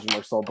our decision,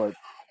 Marcel, but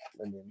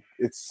I mean,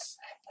 it's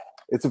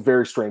a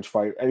very strange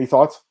fight. Any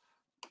thoughts?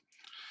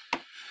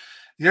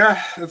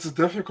 Yeah, it's a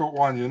difficult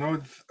one. You know,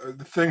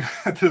 the thing,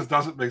 this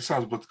doesn't make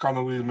sense, but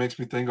Connolly makes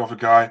me think of a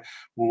guy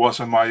who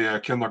was in my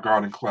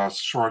kindergarten class,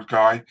 short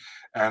guy.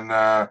 And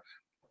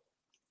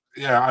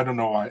yeah, I don't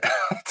know why.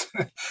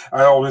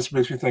 I always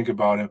makes me think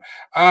about him.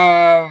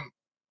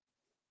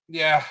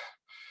 Yeah,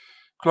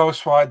 close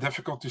fight,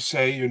 difficult to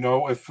say, you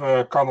know, if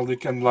Connolly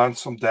can land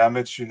some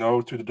damage, you know,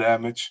 to the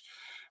damage.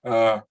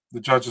 The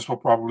judges will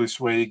probably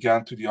sway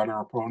again to the other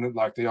opponent,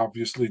 like they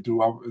obviously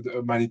do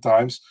many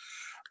times.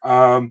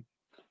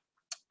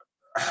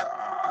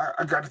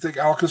 I got to take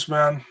Elkins,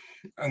 man.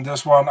 And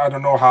this one, I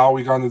don't know how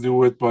we're going to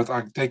do it, but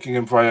I'm taking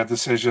him via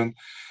decision.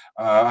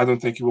 I don't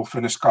think he will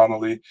finish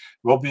Connolly. It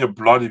will be a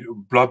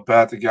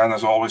bloodbath again,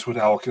 as always, with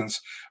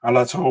Elkins. And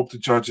let's hope the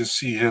judges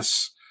see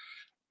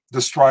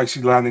the strikes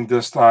he's landing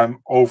this time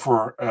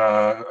over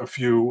a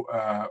few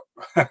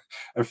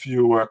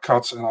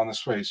cuts and on his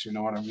face. You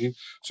know what I mean?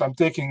 So I'm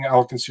taking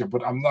Elkins here,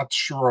 but I'm not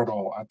sure at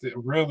all. I think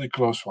really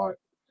close fight.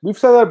 We've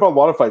said that about a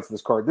lot of fights in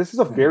this card. This is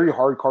a very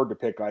hard card to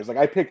pick, guys. Like,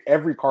 I pick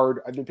every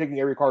card. I've been picking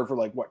every card for,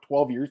 like, what,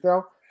 12 years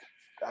now?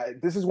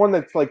 This is one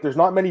that's, like, there's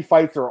not many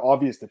fights that are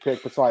obvious to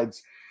pick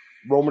besides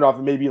Romanov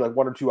and maybe, like,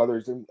 1 or 2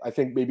 others. And I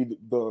think maybe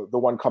the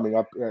one coming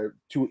up,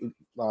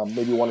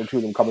 maybe 1 or 2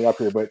 of them coming up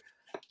here. But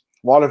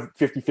a lot of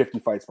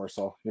 50-50 fights,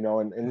 Marcel, you know?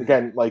 And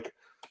again, like,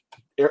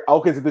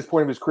 Elkins at this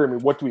point of his career, I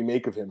mean, what do we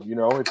make of him, you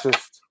know? It's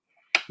just,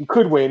 he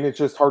could win. It's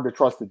just hard to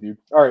trust the dude.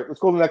 All right, let's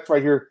go to the next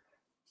right here.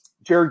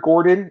 Jared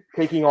Gordon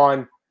taking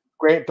on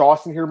Grant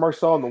Dawson here,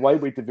 Marcel, in the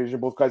lightweight division.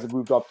 Both guys have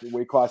moved up the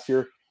weight class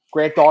here.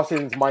 Grant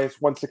Dawson is minus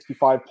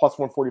 165, plus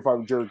 145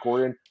 with Jared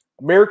Gordon.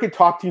 American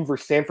top team for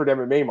Sanford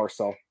MMA,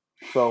 Marcel.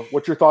 So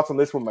what's your thoughts on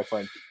this one, my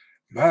friend?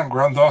 Man,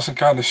 Grant Dawson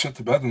kind of shit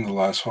the bed in the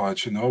last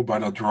fight, you know, by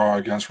that draw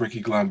against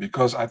Ricky Glenn,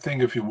 because I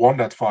think if he won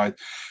that fight,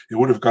 he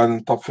would have gotten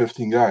a top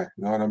 15 guy.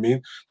 You know what I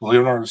mean? The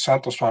Leonardo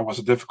Santos fight was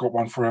a difficult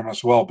one for him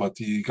as well, but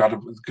he got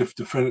to give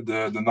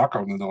the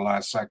knockout in the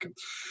last second.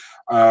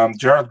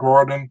 Jared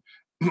Gordon,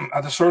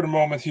 at a certain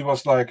moment he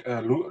was like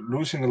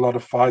losing a lot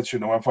of fights,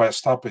 and via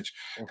stoppage.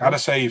 Gotta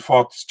say he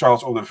fought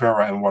Charles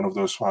Oliveira in one of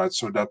those fights,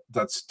 so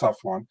that's a tough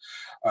one.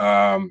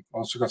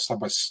 Also got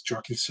stopped by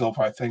Joaquin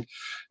Silva, I think.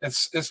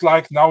 It's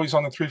like now he's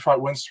on a 3-fight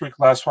win streak.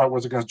 Last fight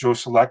was against Joe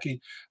Solecki.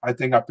 I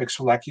think I picked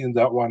Solecki in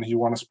that one. He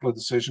won a split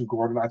decision.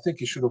 Gordon, I think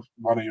he should have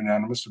won a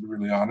unanimous, to be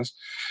really honest.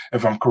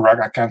 If I'm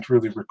correct, I can't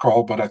really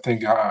recall, but I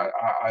think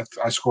I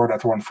scored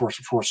that one for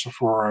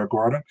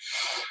Gordon.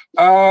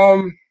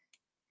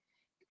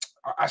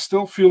 I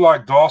still feel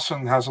like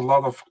Dawson has a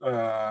lot of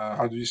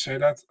how do you say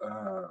that?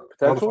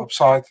 A lot of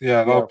upside,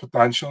 a lot of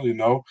potential.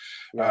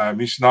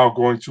 He's now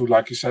going to,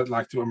 like you said,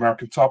 like to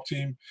American Top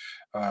Team.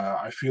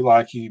 I feel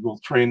like he will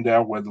train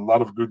there with a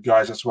lot of good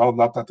guys as well.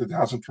 Not that it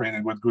hasn't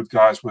trained with good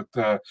guys with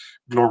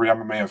Glory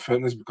MMA and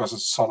Fitness, because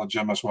it's a solid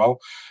gym as well.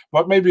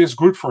 But maybe it's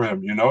good for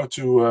him,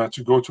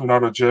 to go to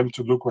another gym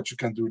to look what you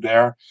can do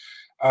there.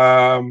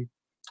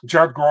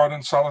 Jared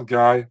Gordon, solid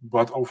guy,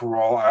 but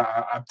overall,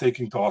 I'm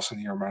taking Dawson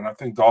here, man. I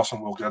think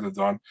Dawson will get it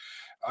done.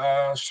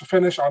 To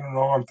finish, I don't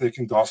know. I'm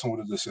taking Dawson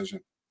with a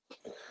decision.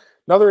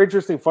 Another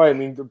interesting fight. I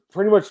mean,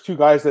 pretty much two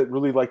guys that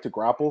really like to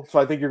grapple. So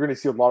I think you're going to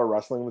see a lot of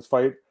wrestling in this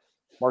fight.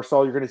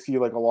 Marcel, you're going to see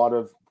like a lot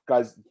of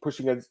guys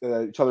pushing against,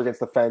 each other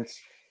against the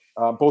fence.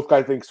 Both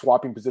guys, I think,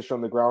 swapping position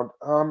on the ground.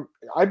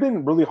 I've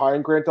been really high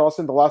on Grant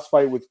Dawson. The last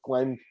fight with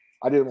Glenn,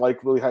 I didn't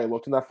like really how he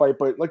looked in that fight.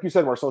 But like you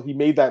said, Marcel, he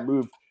made that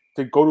move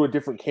to go to a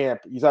different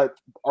camp. He's at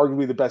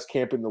arguably the best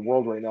camp in the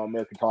world right now,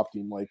 American Top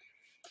Team. Like,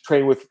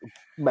 train with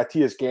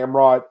Matthias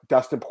Gamrot,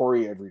 Dustin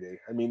Poirier every day.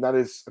 I mean, that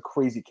is a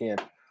crazy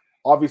camp.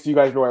 Obviously, you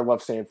guys know I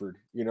love Sanford.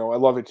 I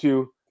love it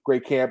too.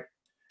 Great camp.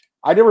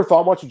 I never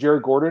thought much of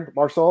Jared Gordon,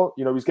 Marcel.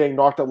 He's getting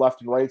knocked out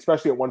left and right,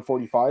 especially at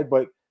 145.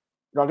 But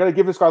I'm going to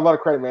give this guy a lot of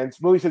credit, man.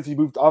 It's really since he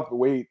moved up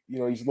weight,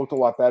 he's looked a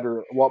lot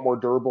better, a lot more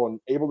durable, and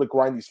able to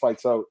grind these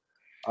fights out.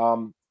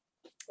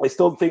 I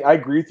still think I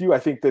agree with you. I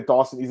think that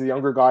Dawson, he's a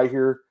younger guy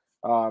here.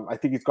 I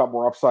think he's got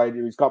more upside.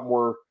 He's got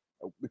more,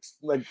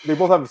 like, they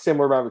both have a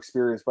similar amount of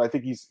experience, but I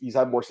think he's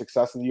had more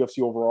success in the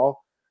UFC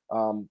overall.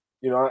 And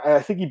I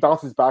think he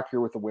bounces back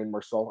here with a win,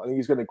 Marcel. I think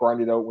he's going to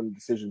grind it out, win the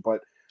decision, but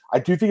I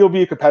do think it'll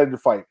be a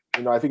competitive fight.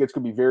 I think it's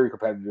going to be very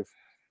competitive.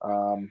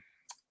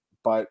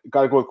 But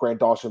got to go with Grant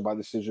Dawson by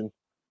decision.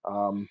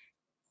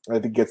 I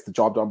think gets the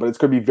job done, but it's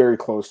going to be very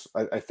close.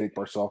 I think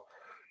Marcel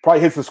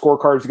probably hits the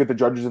scorecards to get the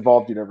judges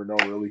involved. You never know,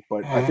 really,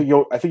 but I think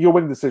you'll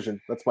win the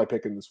decision. That's my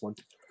pick in this one.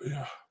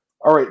 Yeah.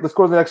 All right, let's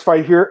go to the next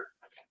fight here.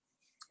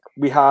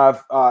 We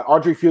have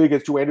Andre Fili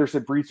against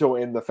Joanderson Brito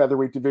in the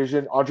featherweight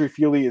division. Andre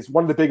Fili is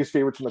one of the biggest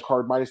favorites in the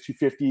card, minus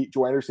 250.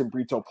 Joanderson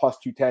Brito plus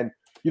 210.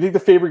 You think the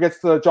favorite gets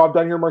the job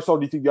done here, Marcel?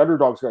 Do you think the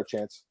underdog's got a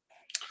chance?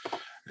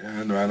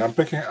 Yeah, man, I'm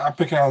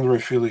picking Andre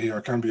Fili here.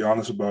 I can't be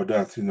honest about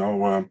that.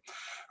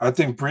 I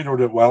think Brito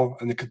did well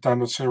in the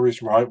Contender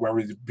Series, right, where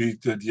he beat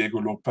Diego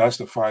Lopez.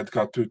 The fight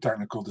got to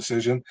technical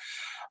decision.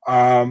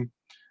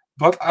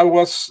 But I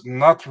was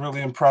not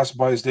really impressed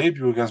by his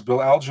debut against Bill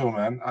Algeo,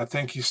 man. I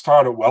think he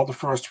started well the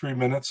first 3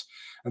 minutes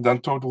and then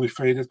totally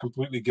faded,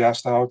 completely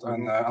gassed out,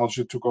 and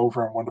Algeo took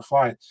over and won the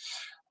fight.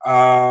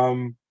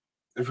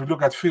 If you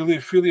look at Fili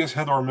is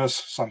hit or miss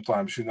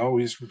sometimes,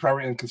 He's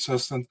very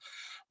inconsistent,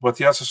 but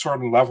he has a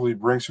certain level he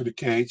brings to the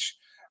cage.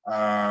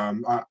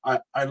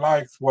 I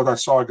liked what I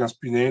saw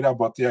against Pineda,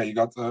 but yeah, he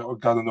got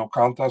a no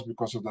contest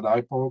because of that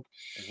eye poke.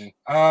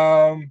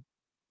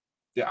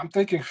 Yeah, I'm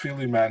taking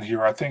Fili, man,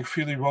 here. I think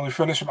Fili, will he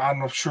finish him? I'm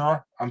not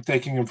sure. I'm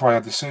taking him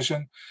via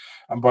decision.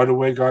 And by the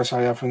way, guys,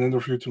 I have an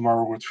interview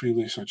tomorrow with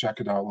Fili, so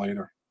check it out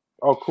later.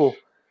 Oh, cool.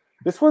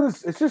 This one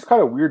it's just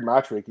kind of weird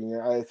matchmaking,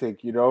 I think,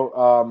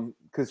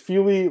 because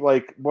Fili,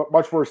 like,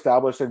 much more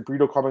established, and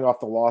Brito coming off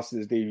the loss in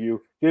his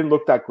debut. He didn't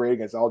look that great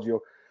against Algeo.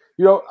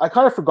 I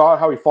kind of forgot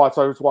how he fought,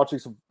 so I was watching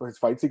some of his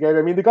fights again.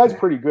 I mean, the guy's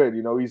pretty good.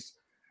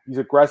 He's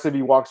aggressive.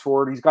 He walks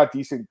forward. He's got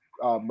decent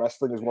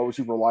wrestling as well, which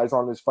he relies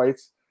on in his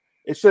fights.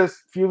 It's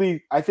just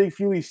Fili. I think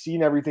Fili's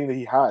seen everything that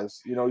he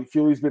has.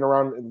 Fili's been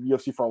around in the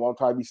UFC for a long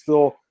time. He's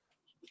still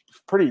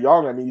pretty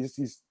young. I mean,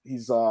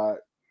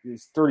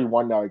 he's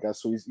 31 now, I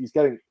guess. So he's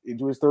getting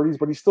into his 30s,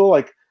 but he's still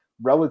like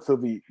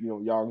relatively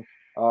young.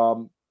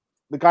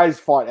 The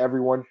guy's fought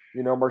everyone,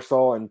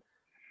 Marcel, and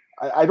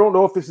I don't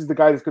know if this is the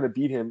guy that's going to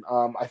beat him.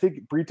 I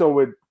think Brito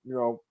would,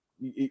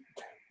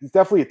 he's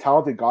definitely a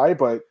talented guy,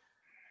 but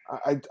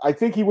I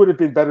think he would have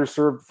been better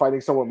served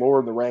fighting someone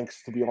lower in the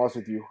ranks, to be honest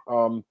with you.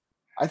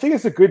 I think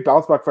it's a good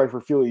bounce back fight for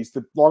Fili. He's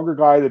the longer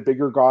guy, the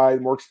bigger guy,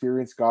 the more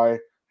experienced guy.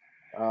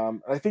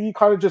 I think he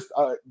kind of just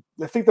I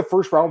think the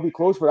first round will be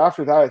close, but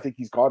after that, I think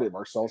he's got it,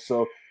 Marcel.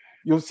 So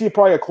you'll see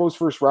probably a close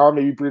first round.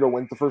 Maybe Brito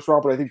wins the first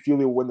round, but I think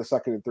Fili will win the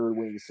second and third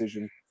winning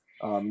decision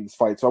in this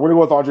fight. So I'm going to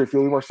go with Andre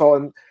Fili, Marcel.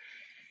 And,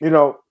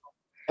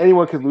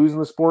 anyone could lose in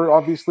the sport,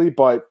 obviously,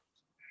 but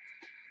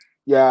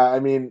yeah, I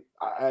mean,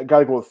 I got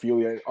to go with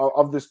Fili.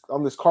 On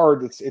this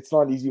card, it's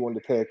not an easy one to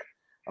pick.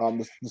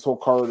 This whole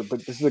card, but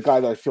this is a guy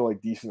that I feel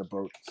like decent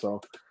about.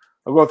 So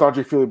I'll go with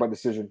Andre Fili by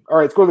decision. All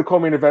right, let's go to the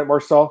co-main event,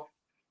 Marcel.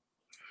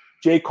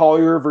 Jay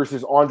Collier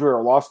versus Andre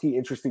Arlovsky.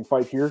 Interesting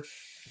fight here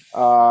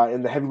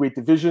in the heavyweight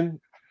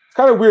division. It's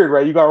kind of weird,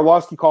 right? You got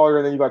Arlovsky, Collier,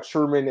 and then you got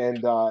Sherman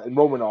and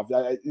Romanov.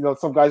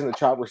 Some guys in the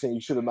chat were saying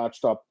you should have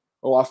matched up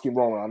Arlovsky and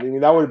Romanov. I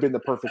mean, that would have been the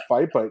perfect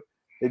fight, but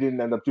they didn't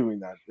end up doing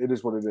that. It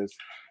is what it is.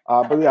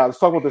 But yeah, let's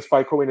talk about this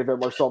fight. Co-main event,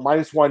 Marcel,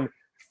 minus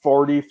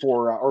 140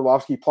 for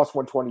Arlovsky, plus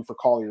 120 for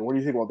Collier. What do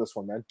you think about this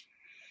one, man?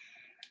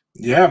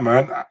 Yeah,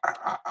 man.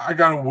 I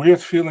got a weird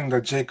feeling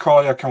that Jake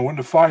Collier can win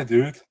the fight,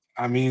 dude.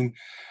 I mean,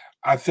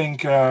 I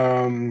think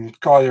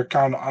Collier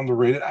kind of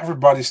underrated.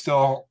 Everybody's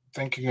still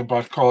thinking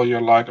about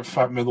Collier like a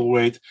fat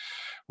middleweight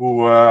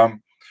who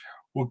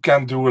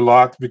can do a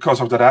lot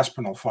because of that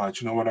Aspinall fight.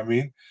 You know what I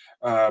mean?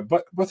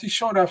 But he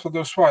showed after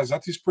those fights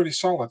that he's pretty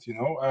solid.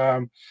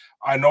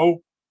 I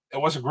know it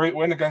was a great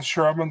win against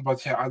Sherman,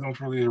 but yeah, I don't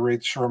really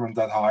rate Sherman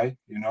that high.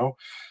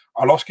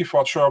 Arlovsky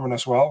fought Sherman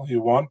as well. He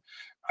won,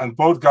 and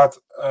both got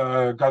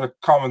a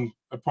common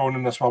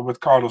opponent as well with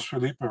Carlos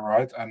Felipe,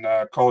 right? And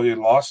Collier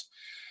lost.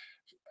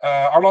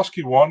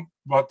 Arlovsky won,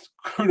 but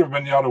could have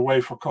been the other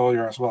way for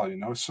Collier as well.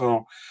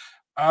 So,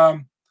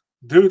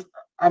 dude,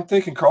 I'm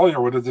taking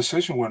Collier with a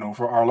decision win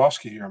over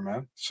Arlovsky here,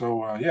 man.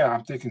 So yeah,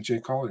 I'm taking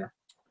Jake Collier.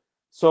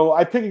 So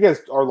I pick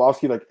against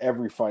Arlovsky like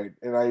every fight,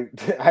 and I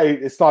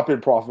it's not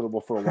been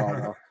profitable for a while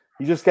now.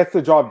 He just gets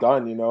the job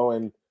done,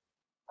 and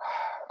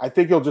I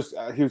think he was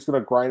going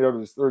to grind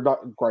out or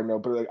not grind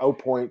out, but like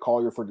outpoint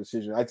Collier for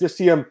decision. I just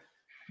see him,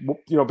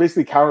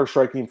 basically counter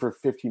striking for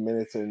 15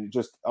 minutes and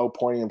just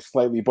outpointing him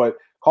slightly. But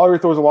Collier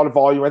throws a lot of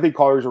volume. I think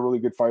Collier's a really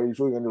good fighter. He's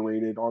really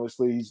underrated.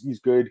 Honestly, he's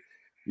good.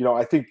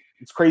 I think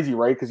it's crazy,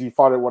 right? Because he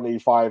fought at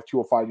 185,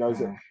 205. Now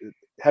he's at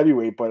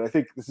heavyweight, but I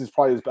think this is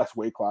probably his best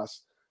weight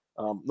class.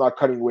 Not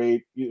cutting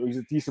weight. He's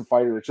a decent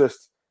fighter. It's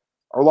just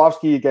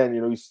Arlovsky again.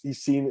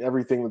 He's seen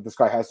everything that this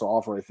guy has to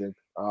offer. I think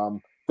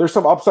there's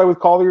some upside with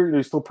Collier.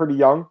 He's still pretty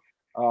young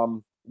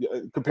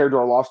compared to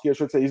Arlovsky. I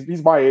should say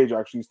he's my age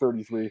actually. He's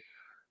 33.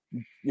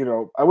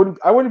 I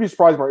wouldn't be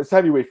surprised. It's a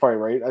heavyweight fight,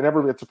 right? I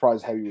never get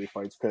surprised heavyweight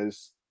fights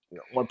because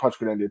one punch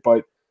could end it.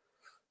 But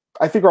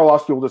I think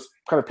Arlovsky will just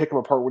kind of pick him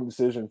apart with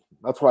decision.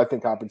 That's what I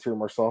think happens here,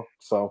 Marcel.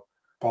 So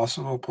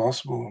possible.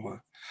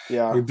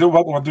 Yeah.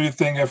 What do you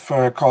think if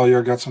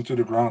Collier gets him to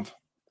the ground?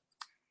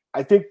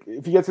 I think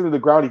if he gets into the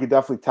ground, he could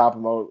definitely tap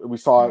him out. We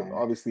saw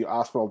obviously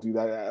Aspinall do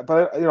that,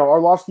 but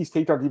Arlovsky's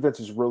takedown defense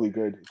is really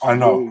good. I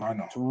know.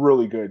 It's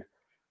really good.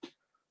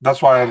 That's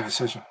why I had a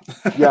decision.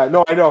 Yeah,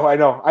 no, I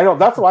know.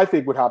 That's what I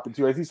think would happen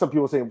too. I see some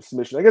people saying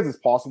submission. I guess it's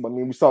possible. I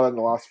mean, we saw that in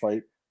the last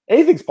fight.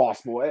 Anything's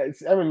possible.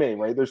 It's MMA,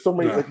 right? There's so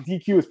many. Like,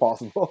 DQ is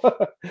possible.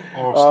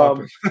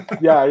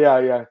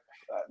 Yeah.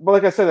 But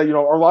like I said,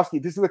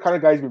 Arlovsky, this is the kind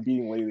of guy he's been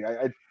beating lately.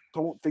 I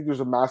don't think there's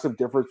a massive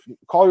difference.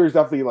 Collier is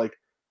definitely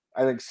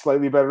I think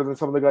slightly better than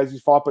some of the guys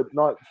he's fought, but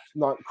not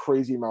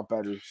crazy amount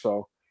better.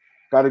 So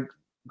gotta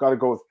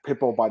go with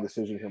Pitbull by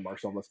decision here,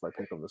 Marcel. That's my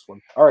pick on this one.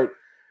 All right.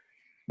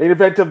 Main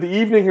event of the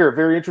evening here.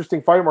 Very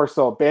interesting fight,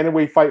 Marcel.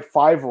 Bantamweight fight,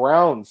 5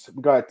 rounds.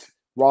 We got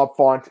Rob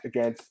Font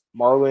against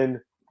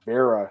Marlon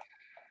Vera.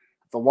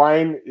 The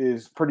line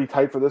is pretty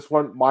tight for this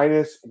one.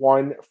 Minus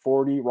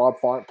 140, Rob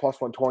Font,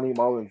 plus 120,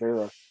 Marlon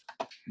Vera.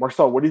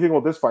 Marcel, what do you think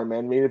about this fight,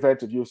 man? Main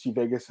event of UFC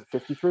Vegas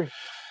 53.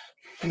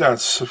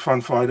 That's a fun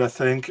fight, I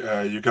think.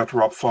 You got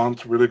Rob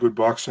Font, really good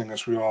boxing,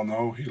 as we all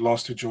know. He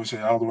lost to Jose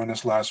Aldo in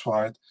his last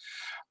fight.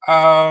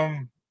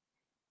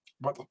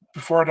 But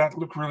before that,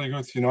 looked really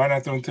good, and I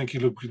don't think he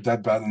looked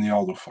that bad in the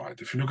Aldo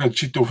fight. If you look at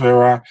Chito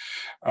Vera,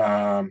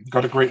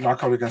 got a great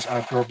knockout against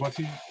Edgar, but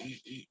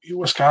he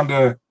was kind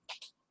of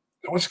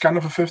a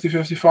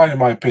 50-50 fight, in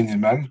my opinion,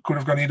 man. Could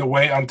have gone either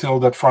way until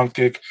that front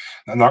kick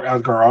and knocked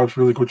Edgar out.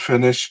 Really good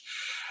finish.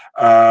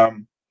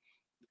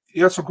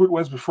 He had some good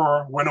wins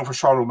before. Win over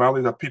Sean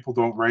O'Malley that people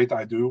don't rate.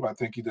 I do. I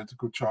think he did a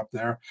good job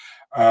there.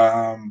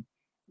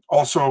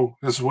 Also,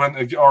 his win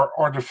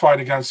or the fight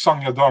against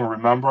Song Yadong,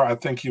 remember? I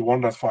think he won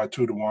that fight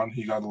 2-1.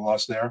 He got a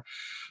loss there.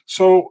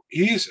 So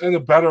he's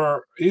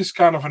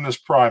kind of in his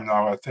prime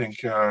now, I think,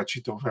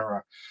 Chito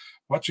Vera.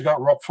 But you got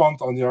Rob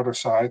Font on the other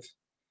side.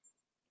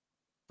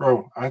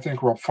 Bro, I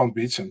think Rob Font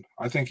beats him.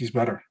 I think he's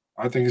better.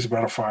 I think he's a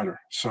better fighter.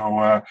 So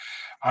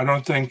I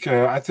don't think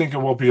I think it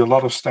will be a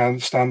lot of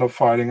stand-up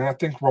fighting, and I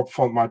think Rob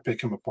Font might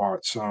pick him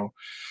apart. So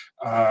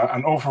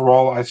and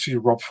overall, I see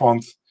Rob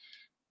Font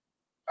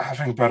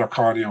having better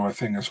cardio, I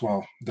think, as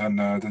well than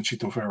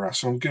Chito Vera.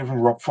 So I'm giving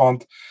Rob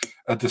Font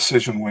a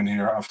decision win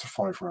here after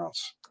 5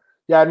 rounds.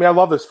 Yeah, I mean, I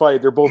love this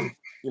fight. They're both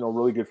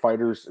really good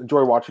fighters.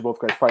 Enjoy watching both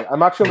guys fight.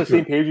 I'm actually on the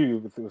same page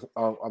with you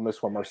on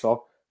this one,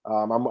 Marcel.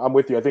 I'm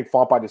with you. I think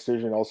Font by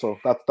decision also.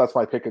 That's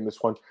my pick in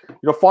this one.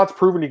 Font's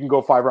proven he can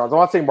go 5 rounds. I'm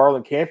not saying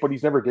Marlon can't, but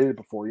he's never did it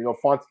before.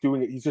 Font's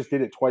doing it. He's just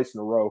did it twice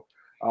in a row.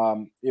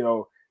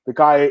 The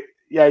guy,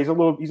 yeah, he's a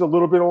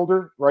little bit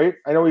older, right?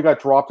 I know he got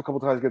dropped a couple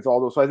times against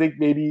Aldo, so I think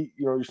maybe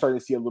you're starting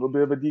to see a little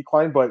bit of a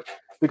decline, but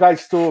the guy's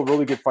still a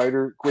really good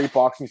fighter, great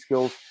boxing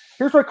skills.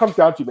 Here's what it comes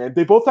down to, man.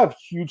 They both have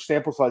huge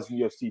sample size in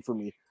the UFC for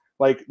me.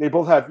 Like they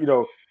both have,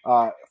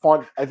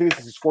 Font, I think this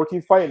is his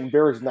 14th fight and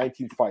Vera's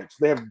 19th fight. So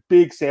they have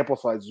big sample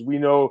sizes. We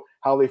know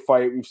how they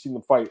fight. We've seen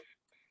them fight.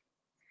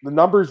 The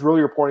numbers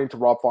really are pointing to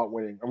Rob Font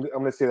winning. I'm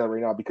going to say that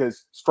right now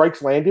because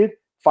strikes landed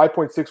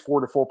 5.64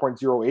 to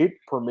 4.08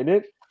 per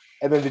minute.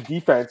 And then the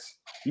defense,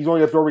 he's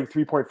only absorbing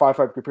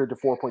 3.55 compared to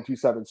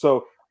 4.27.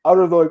 So out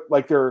of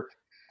their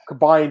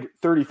combined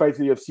 30 fights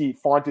in the UFC,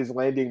 Font is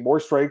landing more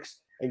strikes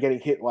and getting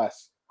hit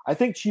less. I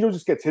think Cheeto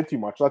just gets hit too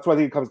much. That's what I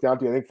think it comes down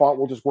to. I think Font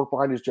will just work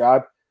behind his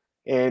jab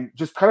and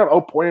just kind of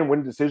outpoint and win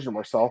a decision,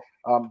 Marcel.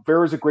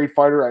 Vera's a great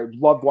fighter. I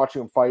loved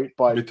watching him fight,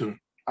 but Me too.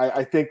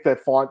 I think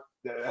that Font,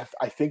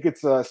 I think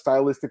it's a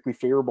stylistically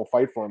favorable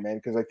fight for him, man,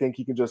 because I think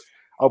he can just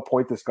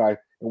outpoint this guy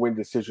and win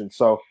decision.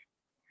 So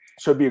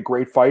should be a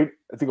great fight.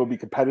 I think it'll be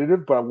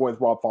competitive, but I'm going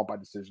with Rob Font by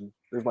decision.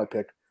 There's my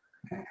pick.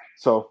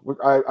 So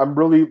I'm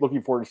really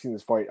looking forward to seeing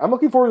this fight. I'm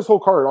looking forward to this whole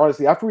card,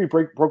 honestly. After we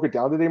broke it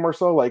down today,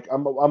 Marcel, like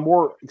I'm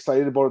more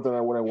excited about it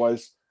than when I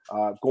was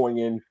going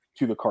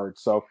into the card.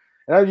 So,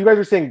 and you guys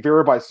are saying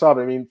Vera by sub.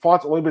 I mean,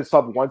 Font's only been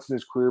subbed once in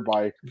his career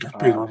by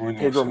Pedro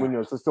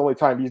Munoz. That's the only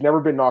time. He's never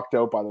been knocked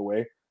out, by the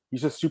way.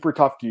 He's a super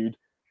tough dude.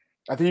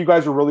 I think you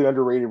guys are really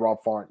underrated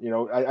Rob Font. You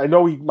know, I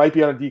know he might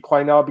be on a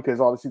decline now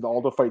because obviously the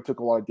Aldo fight took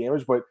a lot of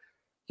damage, but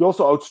he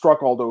also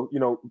outstruck Aldo, you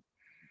know,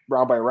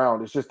 round by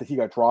round. It's just that he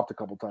got dropped a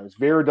couple times.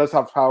 Vera does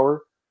have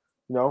power,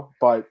 you know,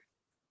 but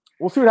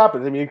we'll see what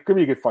happens. I mean, it could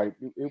be a good fight.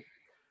 It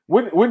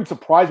wouldn't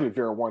surprise me if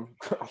Vera won.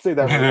 I'll say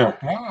that.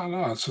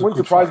 No, it wouldn't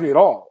surprise me at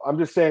all. I'm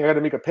just saying I got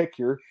to make a pick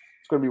here.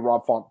 It's going to be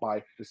Rob Font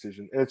by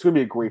decision, and it's going to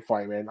be a great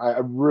fight, man. I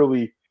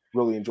really,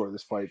 really enjoy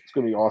this fight. It's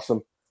going to be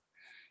awesome.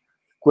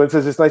 Glenn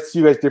says, it's nice to see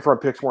you guys differ on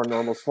picks more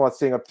normal. So not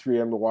staying up 3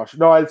 a.m. to watch.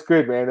 No, it's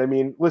good, man. I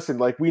mean, listen,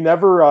 like we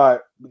never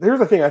here's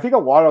the thing. I think a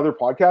lot of other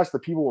podcasts, the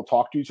people will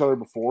talk to each other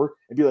before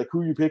and be like,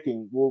 who are you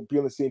picking? We'll be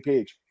on the same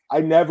page.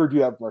 I never do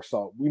that with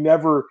Marcel.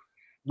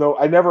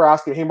 I never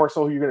ask him, hey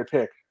Marcel, who are you gonna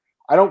pick?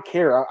 I don't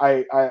care.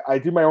 I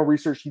do my own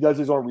research, he does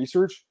his own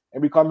research,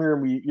 and we come here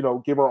and we, you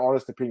know, give our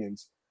honest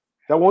opinions.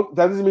 That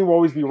doesn't mean we'll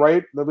always be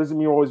right. That doesn't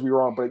mean we'll always be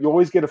wrong, but you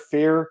always get a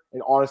fair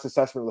and honest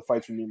assessment of the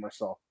fights from me,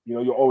 Marcel. You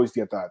know, you'll always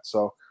get that.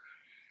 So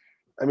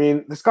I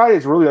mean, this guy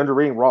is really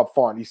underrating Rob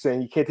Font. He's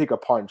saying he can't take a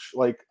punch.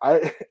 Like,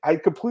 I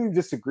completely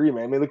disagree,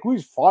 man. I mean, like, who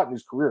he's fought in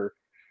his career,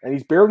 and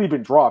he's barely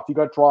been dropped. He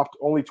got dropped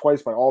only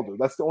twice by Aldo.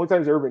 That's the only time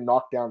he's ever been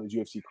knocked down in his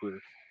UFC career.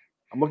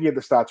 I'm looking at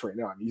the stats right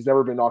now. He's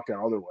never been knocked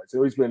down otherwise. He's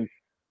always been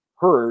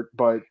hurt,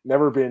 but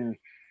never been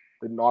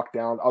knocked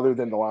down other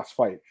than the last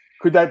fight.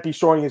 Could that be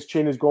showing his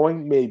chin is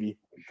going? Maybe,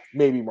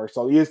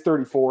 Marcel. He is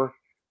 34.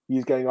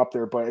 He's getting up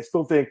there, but I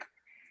still think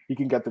he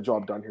can get the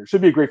job done here.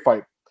 Should be a great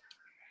fight.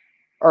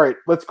 All right,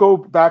 let's go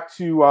back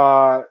to you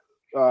want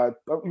to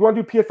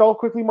do PFL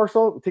quickly,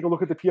 Marcel? Take a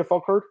look at the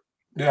PFL card?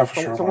 Yeah,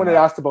 for sure. Someone had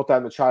asked about that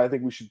in the chat. I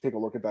think we should take a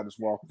look at that as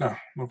well. Yeah,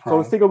 no problem. So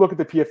let's take a look at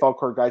the PFL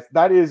card, guys.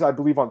 That is, I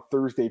believe, on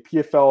Thursday,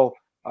 PFL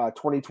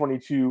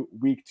 2022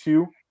 Week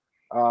 2.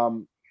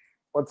 One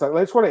second.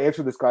 I just want to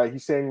answer this guy.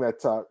 He's saying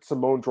that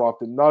Simone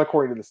dropped it. Not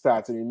according to the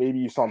stats. I mean, maybe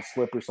you saw him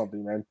slip or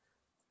something, man.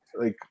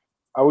 Like,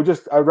 I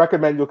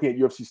recommend looking at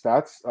UFC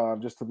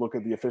stats just to look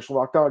at the official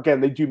knockdown.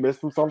 Again, they do miss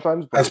them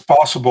sometimes. That's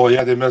possible.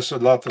 Yeah, they miss a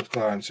lot of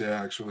times. Yeah,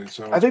 actually.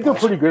 So I think they're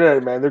pretty good at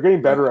it, man. They're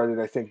getting better at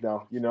it, I think,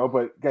 now. You know,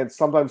 but again,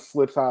 sometimes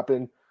slips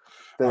happen.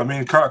 I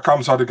mean, it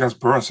comes out against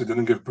Burns. They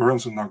didn't give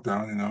Burns a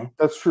knockdown, you know.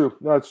 That's true.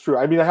 No, it's true.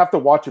 I mean, I have to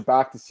watch it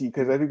back to see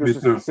because I think there's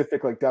a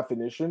specific like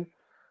definition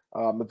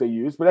that they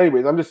use. But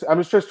anyways, I'm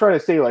just trying to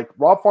say, like,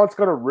 Rob Font's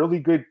got a really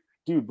good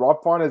dude.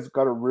 Rob Font has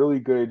got a really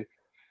good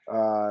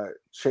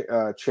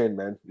chin,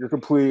 man. You're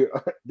completely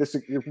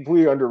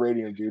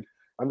underrating him, dude.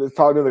 I'm just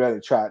talking to the guy in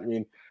the chat. I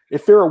mean,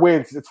 if Farah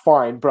wins, it's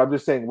fine, but I'm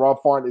just saying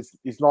Rob Font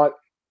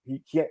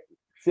he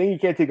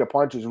can't take a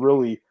punch is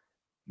really,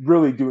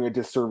 really doing a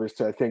disservice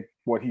to I think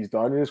what he's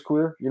done in his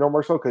career, you know,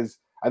 Marcel, because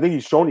I think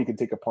he's shown he can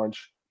take a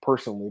punch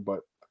personally. But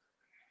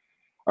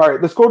all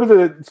right, let's go to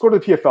the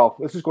PFL.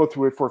 Let's just go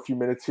through it for a few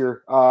minutes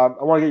here. I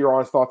want to get your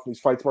honest thoughts on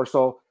these fights,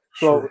 Marcel.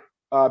 So. Sure.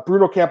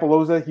 Bruno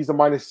Campoloza, he's a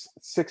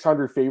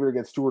 -600 favorite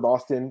against Stuart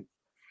Austin.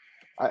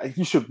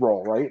 He should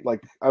roll, right?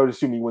 Like, I would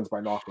assume he wins by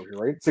knockout here,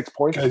 right? 6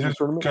 points. Can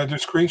I do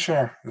screen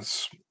share?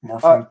 It's more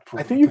fun.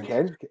 I think you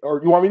can.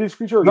 Or you want me to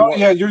screen share? No,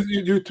 yeah,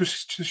 you to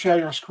share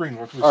your screen.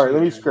 All right,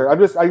 let me screen. I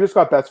just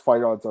got best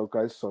fight odds out,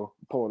 guys. So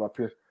pull it up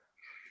here.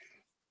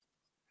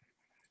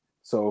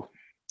 So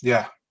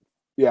yeah.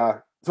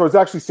 So it's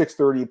actually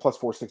 630 plus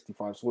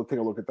 465. So we'll take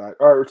a look at that.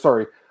 Or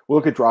sorry, we'll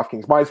look at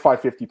DraftKings. Mine's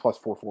 550 plus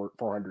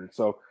 400.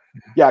 So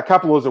yeah,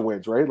 Campoloza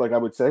wins, right? Like I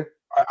would say.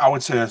 I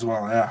would say as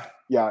well, yeah.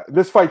 Yeah,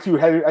 this fight too.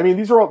 There's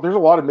a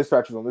lot of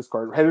mismatches on this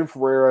card. Hedin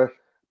Ferreira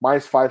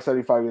minus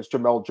 575 against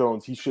Jamel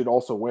Jones. He should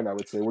also win, I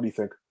would say. What do you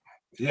think?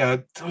 Yeah,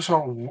 those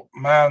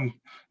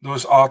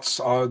odds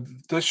are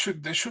they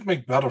should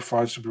make better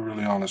fights, to be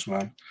really honest,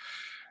 man.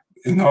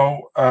 You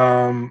know,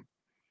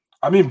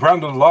 I mean,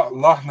 Brandon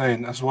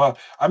Loughnane as well.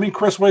 I mean,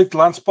 Chris Wade,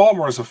 Lance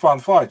Palmer is a fun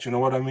fight. You know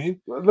what I mean?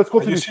 Let's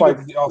go through these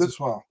fights. The odds as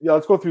well. Yeah,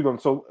 let's go through them.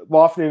 So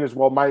Loughnane as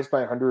well, minus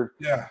 900.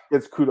 Yeah,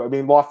 it's Kudo. I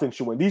mean, Loughnane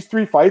should win. These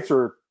 3 fights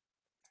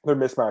they're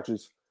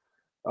mismatches.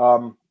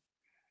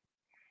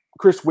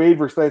 Chris Wade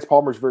versus Lance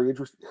Palmer is very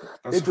interesting.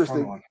 That's a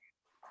fun one.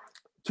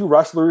 2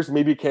 wrestlers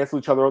maybe cancel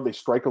each other out. They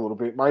strike a little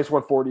bit. Minus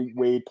 140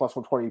 Wade, plus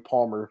 120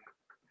 Palmer.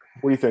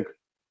 What do you think?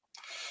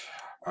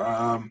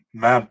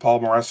 Man,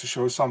 Palmer has to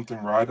show something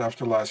right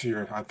after last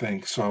year, I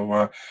think. So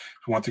if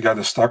you want to get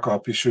his stock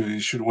up, he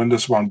should win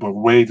this one. But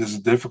Wade is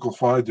a difficult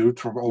fight, dude,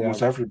 for Yeah.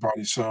 almost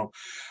everybody. So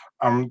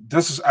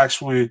this is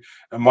actually,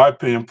 in my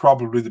opinion,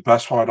 probably the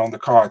best fight on the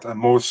card and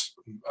most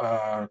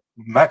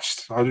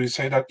matched. How do you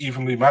say that?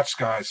 Evenly matched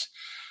guys.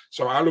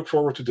 So I look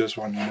forward to this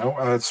one.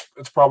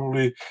 It's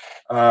probably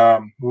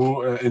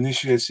who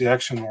initiates the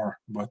action more.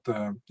 But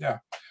yeah,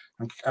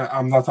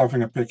 I'm not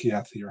having a pick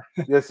yet here.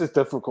 This is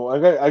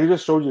difficult. I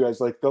just showed you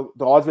guys like the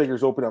odds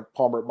makers open up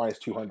Palmer at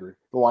 -200.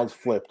 The line's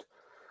flipped.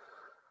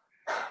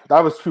 That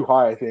was too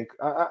high, I think.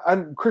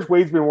 And Chris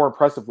Wade's been more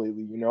impressive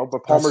lately,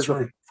 but Palmer's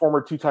a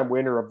former 2-time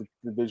winner of the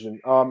division.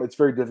 It's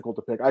very difficult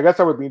to pick. I guess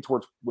I would lean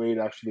towards Wade,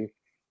 actually,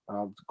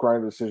 to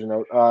grind the decision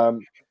out.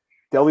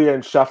 Delia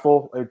and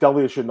Scheffel.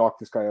 Delia should knock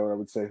this guy out, I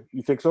would say.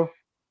 You think so?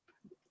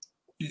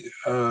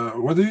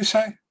 What do you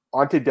say?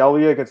 Ante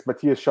Delia against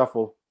Matthias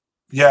Scheffel.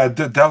 Yeah,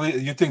 Delia.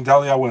 You think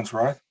Delia wins,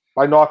 right?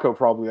 By knockout,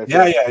 probably. I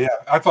think. Yeah.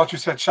 I thought you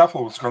said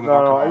Scheffel was going to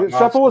knock him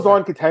out. Scheffel was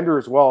on Contender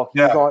as well.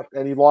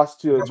 And he lost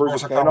to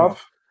Burzakhanov.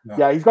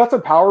 Yeah, he's got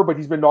some power, but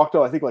he's been knocked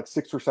out, I think, like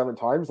 6 or 7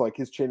 times. Like,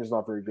 his chin is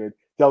not very good.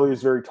 Delia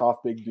is very tough,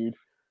 big dude.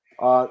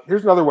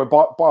 Here's another one.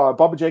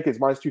 Bubba Jenkins,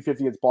 -250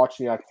 against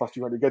Bochniak,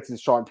 +200. Gets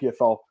his shot in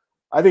PFL.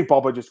 I think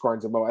Bubba just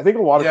grinds him out. I think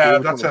a lot of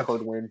favorites on the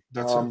card win.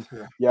 That's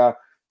it. Yeah.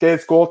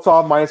 Dance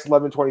Goltsov,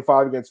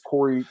 -1125 against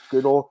Corey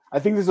Goodall. I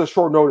think this is a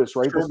short notice,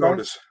 right? Short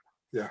notice.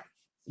 Yeah.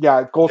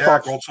 Yeah,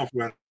 Goltsov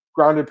win.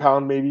 Grounded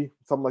pound, maybe,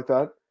 something like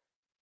that.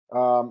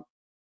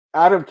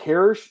 Adam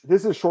Karish,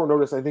 this is short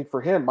notice, I think, for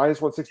him.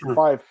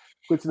 -165.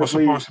 Was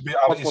supposed to be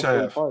Ali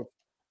Isaev.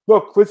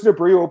 Look, Clifton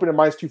Abreu opened at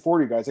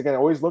 -240, guys. Again,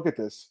 always look at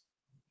this.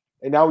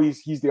 And now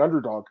he's the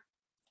underdog.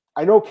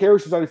 I know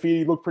Karish is undefeated.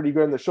 He looked pretty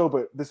good in the show,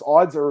 but this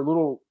odds are a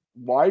little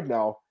wide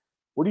now.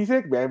 What do you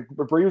think, man?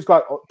 Abreu's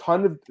got a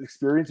ton of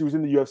experience. He was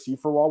in the UFC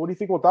for a while. What do you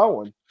think about that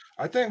one?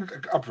 I think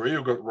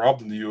Abreu got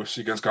robbed in the UFC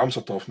against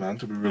Gamzatov, man,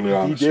 to be really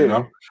honest. He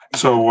did.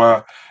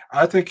 So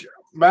I think,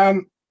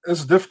 man,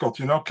 it's difficult.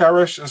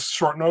 Karish is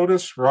short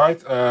notice,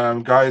 right?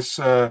 Guys,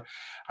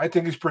 I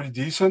think he's pretty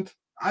decent.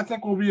 I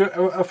think it will be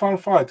a fun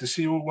fight to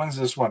see who wins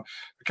this one.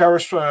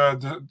 Karish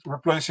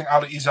replacing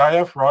Ali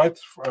Isaev, right?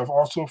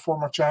 Also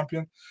former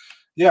champion.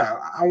 Yeah,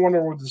 I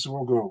wonder where this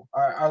will go.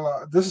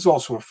 This is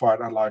also a fight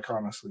I like,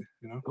 honestly.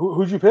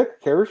 Who'd you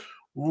pick, Karish?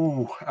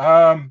 Ooh,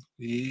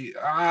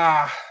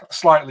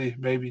 slightly,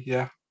 maybe.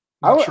 Yeah.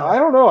 I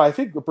don't know. I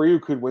think Abreu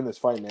could win this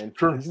fight, man.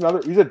 Sure.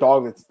 He's a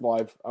dog that's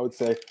live, I would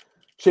say.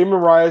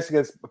 Shaman Reyes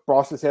against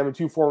Boston Salmon,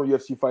 2 former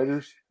UFC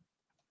fighters.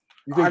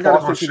 You think I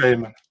gotta go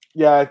Shaman.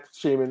 Yeah,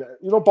 Shaman.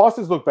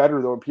 Boston's look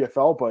better though in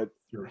PFL, but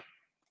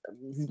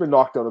he's been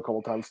knocked out a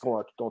couple times.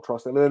 Still don't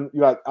trust him. And then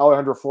you got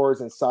Alejandro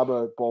Flores and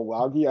Saba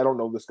Bolwagi. I don't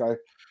know this guy.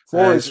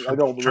 Flores, I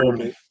don't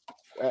Germany.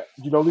 Do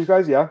you know these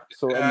guys? Yeah.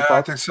 So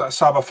I think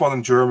Saba fought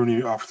in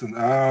Germany often.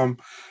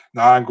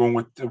 Now I'm going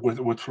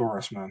with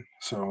Flores, man.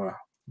 So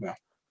yeah.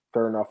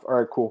 Fair enough. All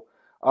right, cool.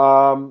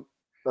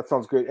 That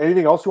sounds good.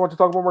 Anything else you want to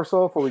talk about,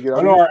 Marcel, before we get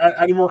out of here?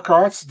 Any more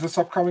cards this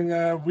upcoming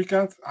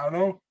weekend? I don't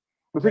know.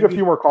 We'll take a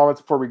few more comments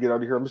before we get out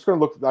of here. I'm just going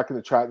to look back in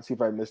the chat and see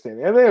if I missed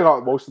anything. I think I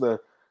got most of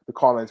the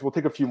comments. We'll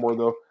take a few more,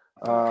 though.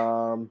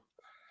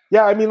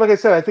 Yeah, I mean, like I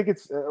said, I think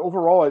it's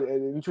overall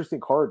an interesting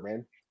card,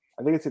 man.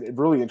 I think it's a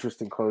really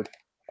interesting card.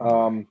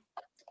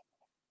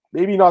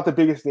 Maybe not the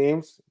biggest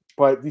names,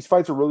 but these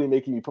fights are really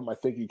making me put my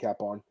thinking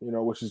cap on,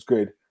 which is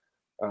good.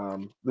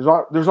 There's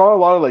not a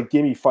lot of like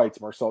gimme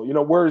fights, Marcel.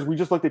 Whereas we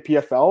just looked at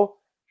PFL,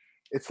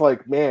 it's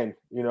like, man,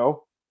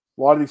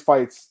 a lot of these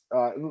fights,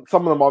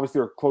 some of them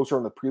obviously are closer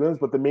on the prelims,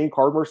 but the main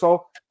card,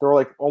 Marcel, they're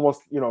like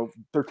almost,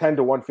 they're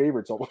 10-1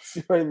 favorites almost.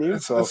 You know what I mean?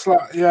 It's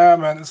like, yeah,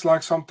 man. It's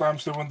like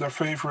sometimes when they're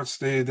favorites,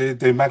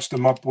 they match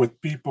them up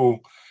with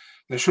people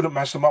they shouldn't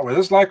match them up with.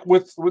 It's like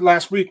with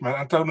last week, man.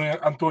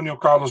 Antonio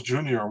Carlos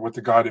Jr. with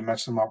the guy they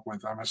matched them up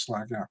with. It's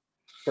like, yeah.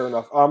 Fair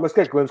enough. Let's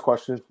get Glenn's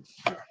question.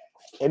 Yeah.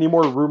 Any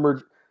more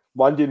rumored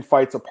London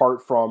fights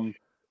apart from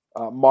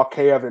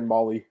Makhachev and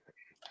Molly?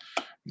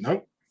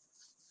 Nope.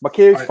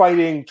 Makhachev's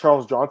fighting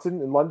Charles Johnson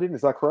in London.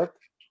 Is that correct?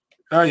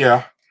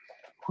 Yeah.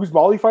 Who's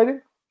Molly fighting?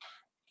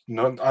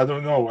 No, I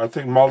don't know. I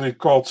think Molly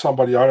called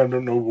somebody out. I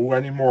don't know who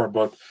anymore,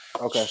 but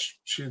okay,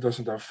 she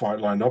doesn't have a fight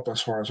lined up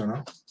as far as I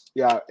know.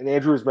 Yeah, and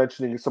Andrew is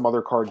mentioning some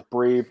other cards.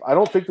 Brave. I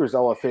don't think there's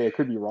LFA. I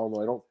could be wrong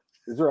though.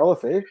 Is there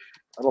LFA?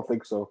 I don't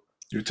think so.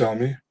 You tell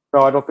me.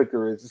 No, I don't think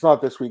there is. It's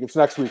not this week. It's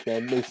next week,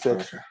 man. May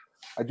 6th. Okay.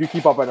 I do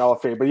keep up on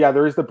LFA, but yeah,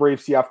 there is the Brave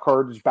CF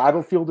card. There's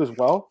Battlefield as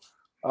well.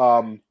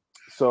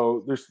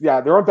 So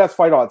they're on best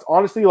fight odds.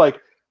 Honestly, like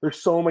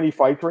there's so many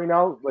fights right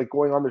now, like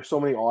going on. There's so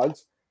many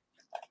odds.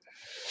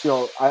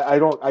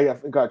 I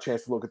haven't got a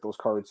chance to look at those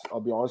cards.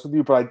 I'll be honest with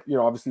you, but I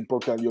obviously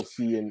broke down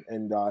UFC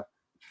and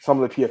some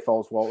of the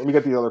PFL as well. Let me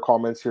get the other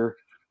comments here.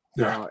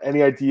 Yeah.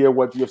 Any idea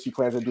what the UFC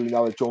plans on doing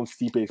now that Jones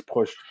Stipe is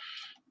pushed?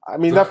 I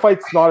mean, that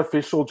fight's not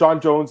official. John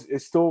Jones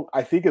is still,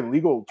 I think, in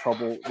legal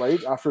trouble,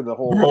 right? After the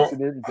whole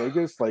incident in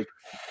Vegas.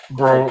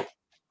 Bro,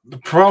 the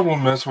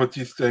problem is with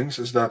these things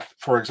is that,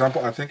 for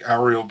example, I think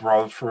Ariel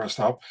brought it first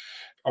up.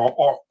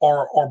 or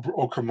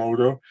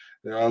Okamoto.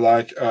 They're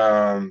like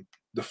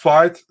the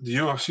fight. The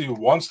UFC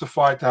wants the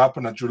fight to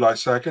happen on July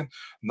 2nd.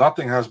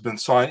 Nothing has been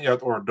signed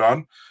yet or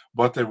done,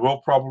 but they will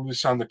probably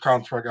send the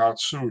contract out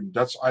soon.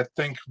 That's, I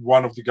think,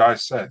 one of the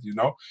guys said.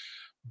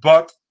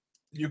 But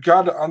you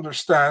got to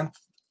understand,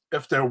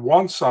 if they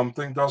want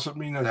something, doesn't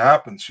mean it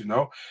happens,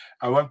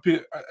 And when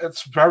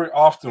it's very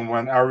often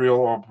when Ariel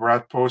or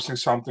Brad posting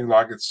something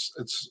like it's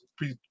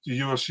the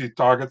UFC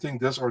targeting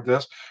this, or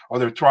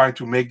they're trying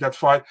to make that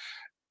fight,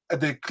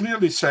 they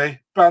clearly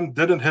say pen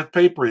didn't hit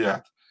paper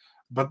yet.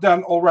 But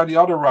then already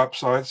other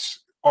websites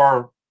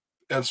or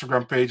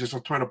Instagram pages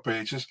or Twitter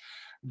pages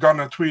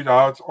gonna tweet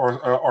out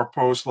or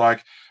post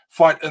like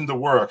fight in the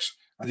works.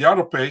 And the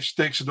other page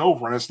takes it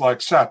over and it's like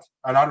set.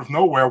 And out of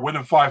nowhere,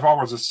 within 5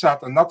 hours, it's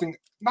set and nothing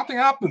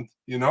happened,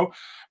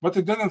 But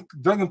they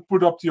didn't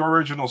put up the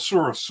original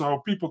source, so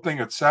people think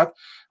it's set,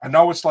 and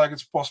now it's like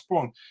it's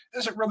postponed.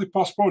 Is it really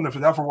postponed if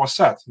it ever was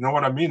set? You know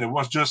what I mean? It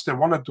was just they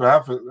wanted to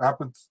have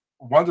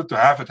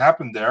it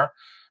happen there,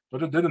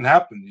 but it didn't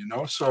happen,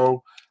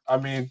 So I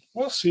mean,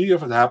 we'll see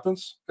if it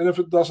happens, and if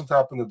it doesn't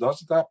happen, it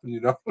doesn't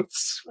happen,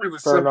 It's really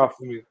Fair simple enough.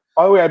 to me.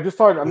 By the way, I'm just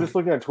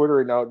looking at Twitter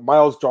right now.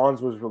 Miles Johns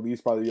was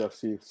released by the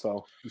UFC,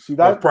 so you see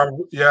that?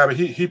 Yeah, but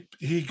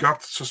he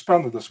got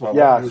suspended as well.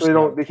 Yeah,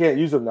 so they can't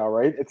use him now,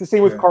 right? It's the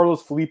same with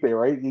Carlos Felipe,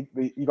 right?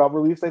 He got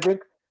released, I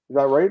think. Is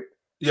that right?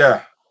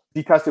 Yeah.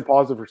 He tested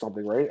positive for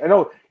something, right? I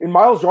know in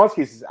Miles Johns'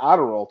 case, it's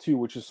Adderall too,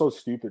 which is so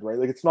stupid, right?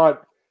 Like it's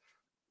not.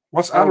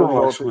 What's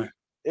Adderall actually?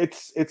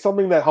 It's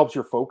something that helps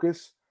your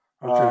focus.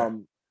 Okay.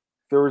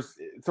 There was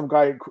some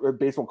guy,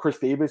 baseball, Chris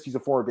Davis. He's a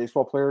former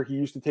baseball player. He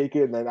used to take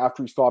it, and then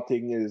after he stopped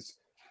taking it,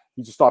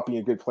 he just stopped being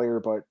a good player.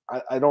 But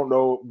I don't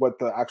know what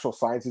the actual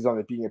science is on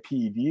it being a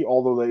PED,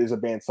 although that is a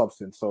banned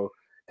substance. So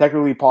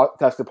technically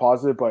tested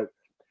positive, but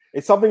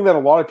it's something that a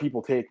lot of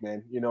people take,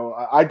 man.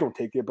 I don't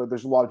take it, but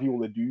there's a lot of people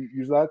that do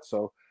use that.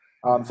 So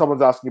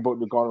someone's asking about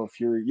Ngannou and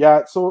Fury.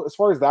 Yeah, so as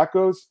far as that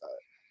goes,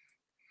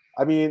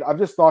 I mean, I'm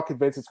just not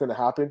convinced it's going to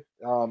happen.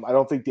 I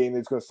don't think Dana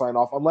is going to sign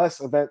off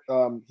unless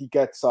he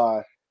gets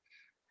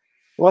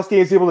unless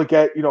Dana is able to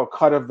get a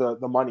cut of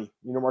the money.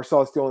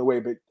 Marcel, it's the only way,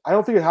 but I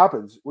don't think it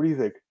happens. What do you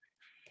think?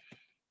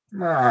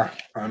 Nah,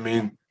 I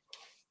mean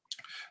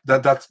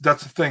that's the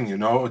thing,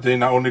 They're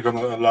not only going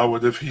to allow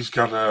it if he's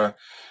got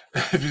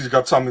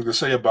something to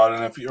say about it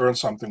and if he earns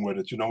something with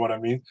it. You know what I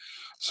mean?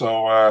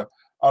 So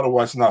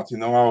otherwise not. You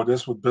know how it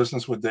is with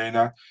business with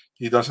Dana.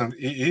 He doesn't.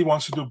 He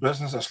wants to do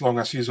business as long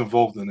as he's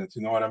involved in it.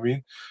 You know what I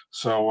mean?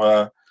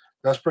 So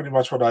that's pretty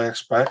much what I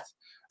expect.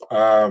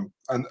 And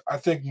I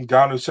think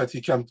Ngannou said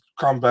he can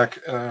come back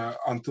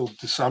until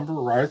December,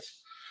 right?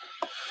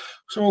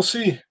 So we'll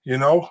see.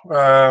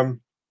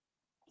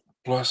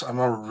 Plus, I'm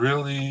not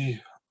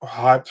really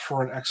hyped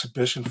for an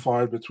exhibition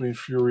fight between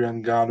Fury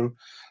and Ngannou.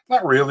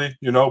 Not really,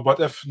 But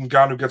if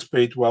Ngannou gets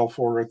paid well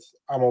for it,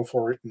 I'm all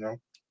for it,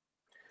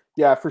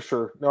 Yeah, for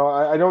sure. No,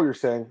 I know what you're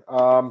saying.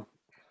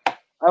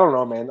 I don't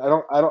know, man.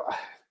 I don't.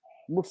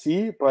 We'll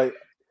see, but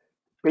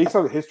based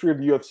on the history of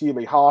the UFC, I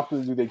mean, how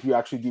often do they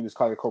actually do this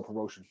kind of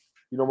co-promotion?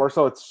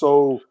 Marcel, it's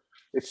so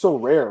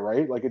rare,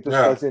 right? Like it just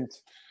doesn't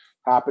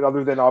happen,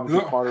 other than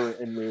obviously Conor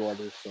and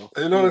Mayweather. So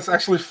it's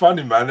actually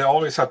funny, man. They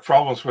always had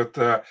problems with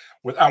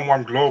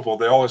M1 Global.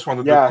 They always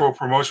wanted to do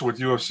co-promotion with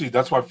UFC.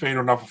 That's why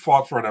Fedor never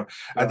fought for them.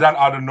 And then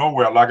out of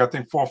nowhere, like I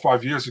think 4 or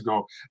 5 years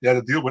ago, they had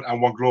a deal with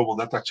M1 Global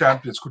that the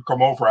champions could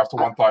come over after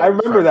one title. I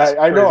remember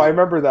that. I know. I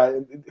remember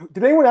that.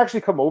 Did anyone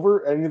actually come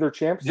over? Any of their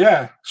champs?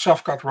 Yeah,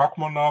 Shavkat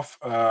Rakhmonov,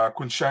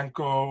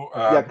 Kunchenko,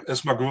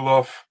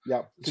 Ismagulov.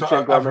 Yeah,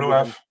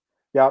 Avluev.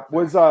 Yeah,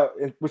 was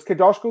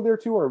Kadoshko there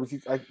too, or was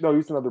he? No, he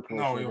was another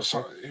promotion.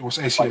 No, it was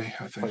ACA,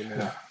 I think.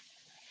 Yeah.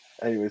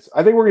 Anyways,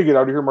 I think we're gonna get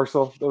out of here,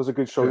 Marcel. That was a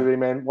good show today,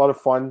 man. A lot of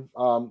fun.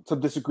 Some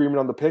disagreement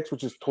on the picks,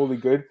 which is totally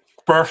good.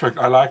 Perfect.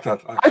 I like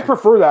that. Actually. I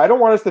prefer that. I don't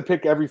want us to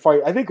pick every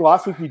fight. I think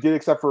last week we did,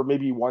 except for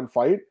maybe one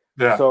fight.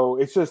 Yeah. So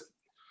it's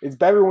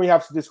better when we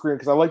have some disagreement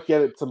because I like to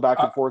get some back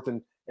and forth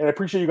and I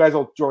appreciate you guys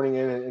all joining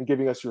in and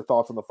giving us your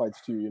thoughts on the fights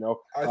too.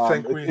 I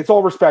think it's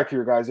all respect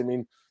here, guys. I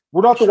mean.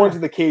 We're not the ones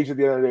in the cage at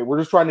the end of the day. We're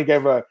just trying to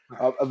give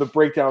the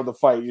breakdown of the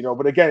fight,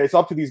 But again, it's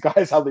up to these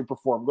guys how they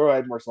perform. Go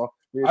ahead, Marcel.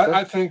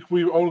 I think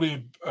we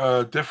only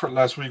differed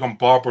last week on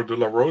Barber de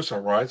la Rosa,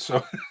 right?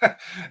 So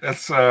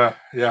it's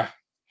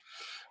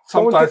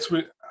Sometimes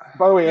we.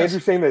 By the way,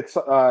 Andrew's saying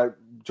that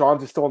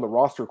Johns is still on the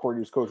roster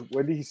according to his coach.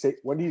 When did he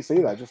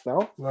say that? Just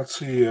now? Let's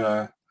see.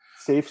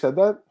 Safe said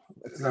that.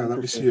 Let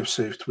me see if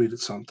Safe tweeted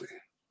something.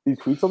 Did he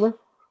tweet something?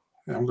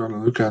 Yeah, I'm going to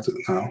look at it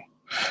now.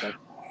 Okay.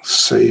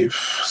 Safe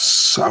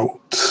South.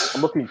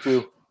 I'm looking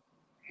too.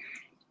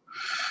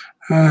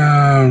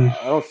 I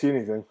don't see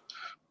anything.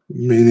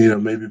 Me neither.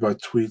 Maybe by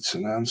tweets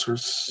and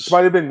answers. It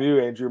might have been new,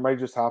 Andrew. It might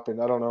just happen.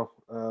 I don't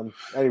know.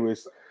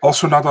 Anyways.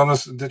 Also, not on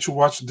this. Did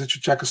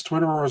you check his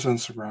Twitter or his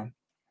Instagram?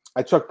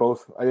 I checked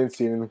both. I didn't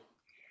see anything.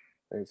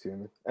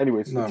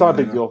 Anyways, it's not a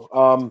big deal.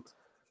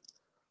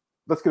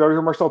 Let's get out of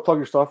here, Marcel. Plug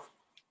your stuff.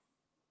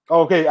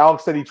 Oh, okay.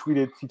 Alex said he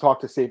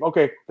talked to Safe.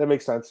 Okay, that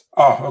makes sense.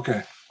 Oh,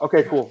 okay.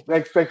 Okay, cool.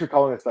 Thanks for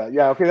telling us that.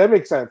 Yeah, okay, that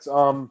makes sense.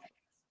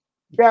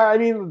 Yeah, I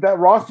mean that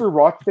roster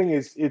rot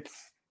thing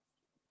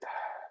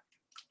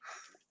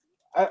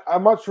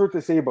I'm not sure what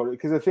to say about it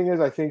because the thing is,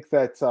 I think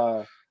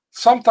that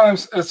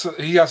sometimes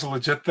he has a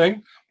legit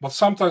thing, but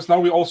sometimes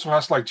now he also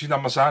has like Gina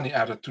Mazzani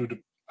added to the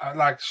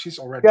like she's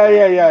already.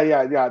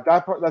 Yeah.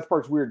 That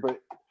part's weird, but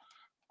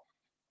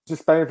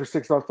suspended for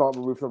 6 months, not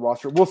removed from the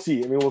roster. We'll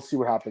see. I mean, we'll see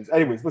what happens.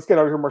 Anyways, let's get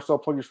out of here, Marcel.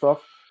 Plug your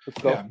stuff.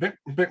 Let's go. Yeah,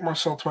 Big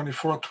Marcel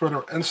 24,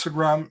 Twitter,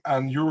 Instagram,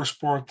 and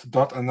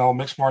Eurosport.nl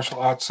mixed martial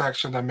arts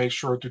section. And make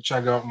sure to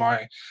check out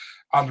my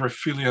Andre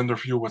Fili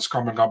interview, what's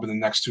coming up in the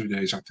next 2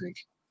 days, I think.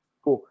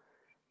 Cool.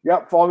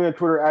 Yep, follow me on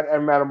Twitter at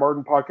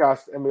MAdamMartin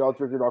Podcast,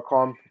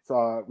 MAOddsRicker.com.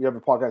 We have a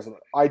podcast on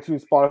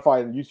iTunes,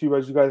 Spotify, and YouTube,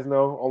 as you guys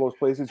know, all those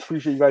places.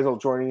 Appreciate you guys all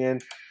joining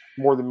in.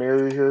 More the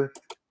merrier here.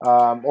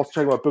 Also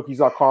check out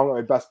bookies.com.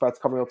 My best bets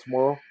coming out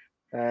tomorrow.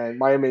 And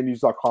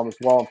MyMANews.com as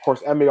well. Of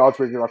course,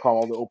 MAOddsRicker.com,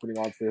 all the opening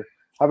odds there.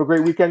 Have a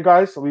great weekend,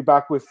 guys. I'll be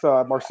back with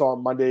Marcel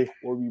on Monday.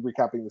 We'll be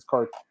recapping this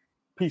card.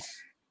 Peace.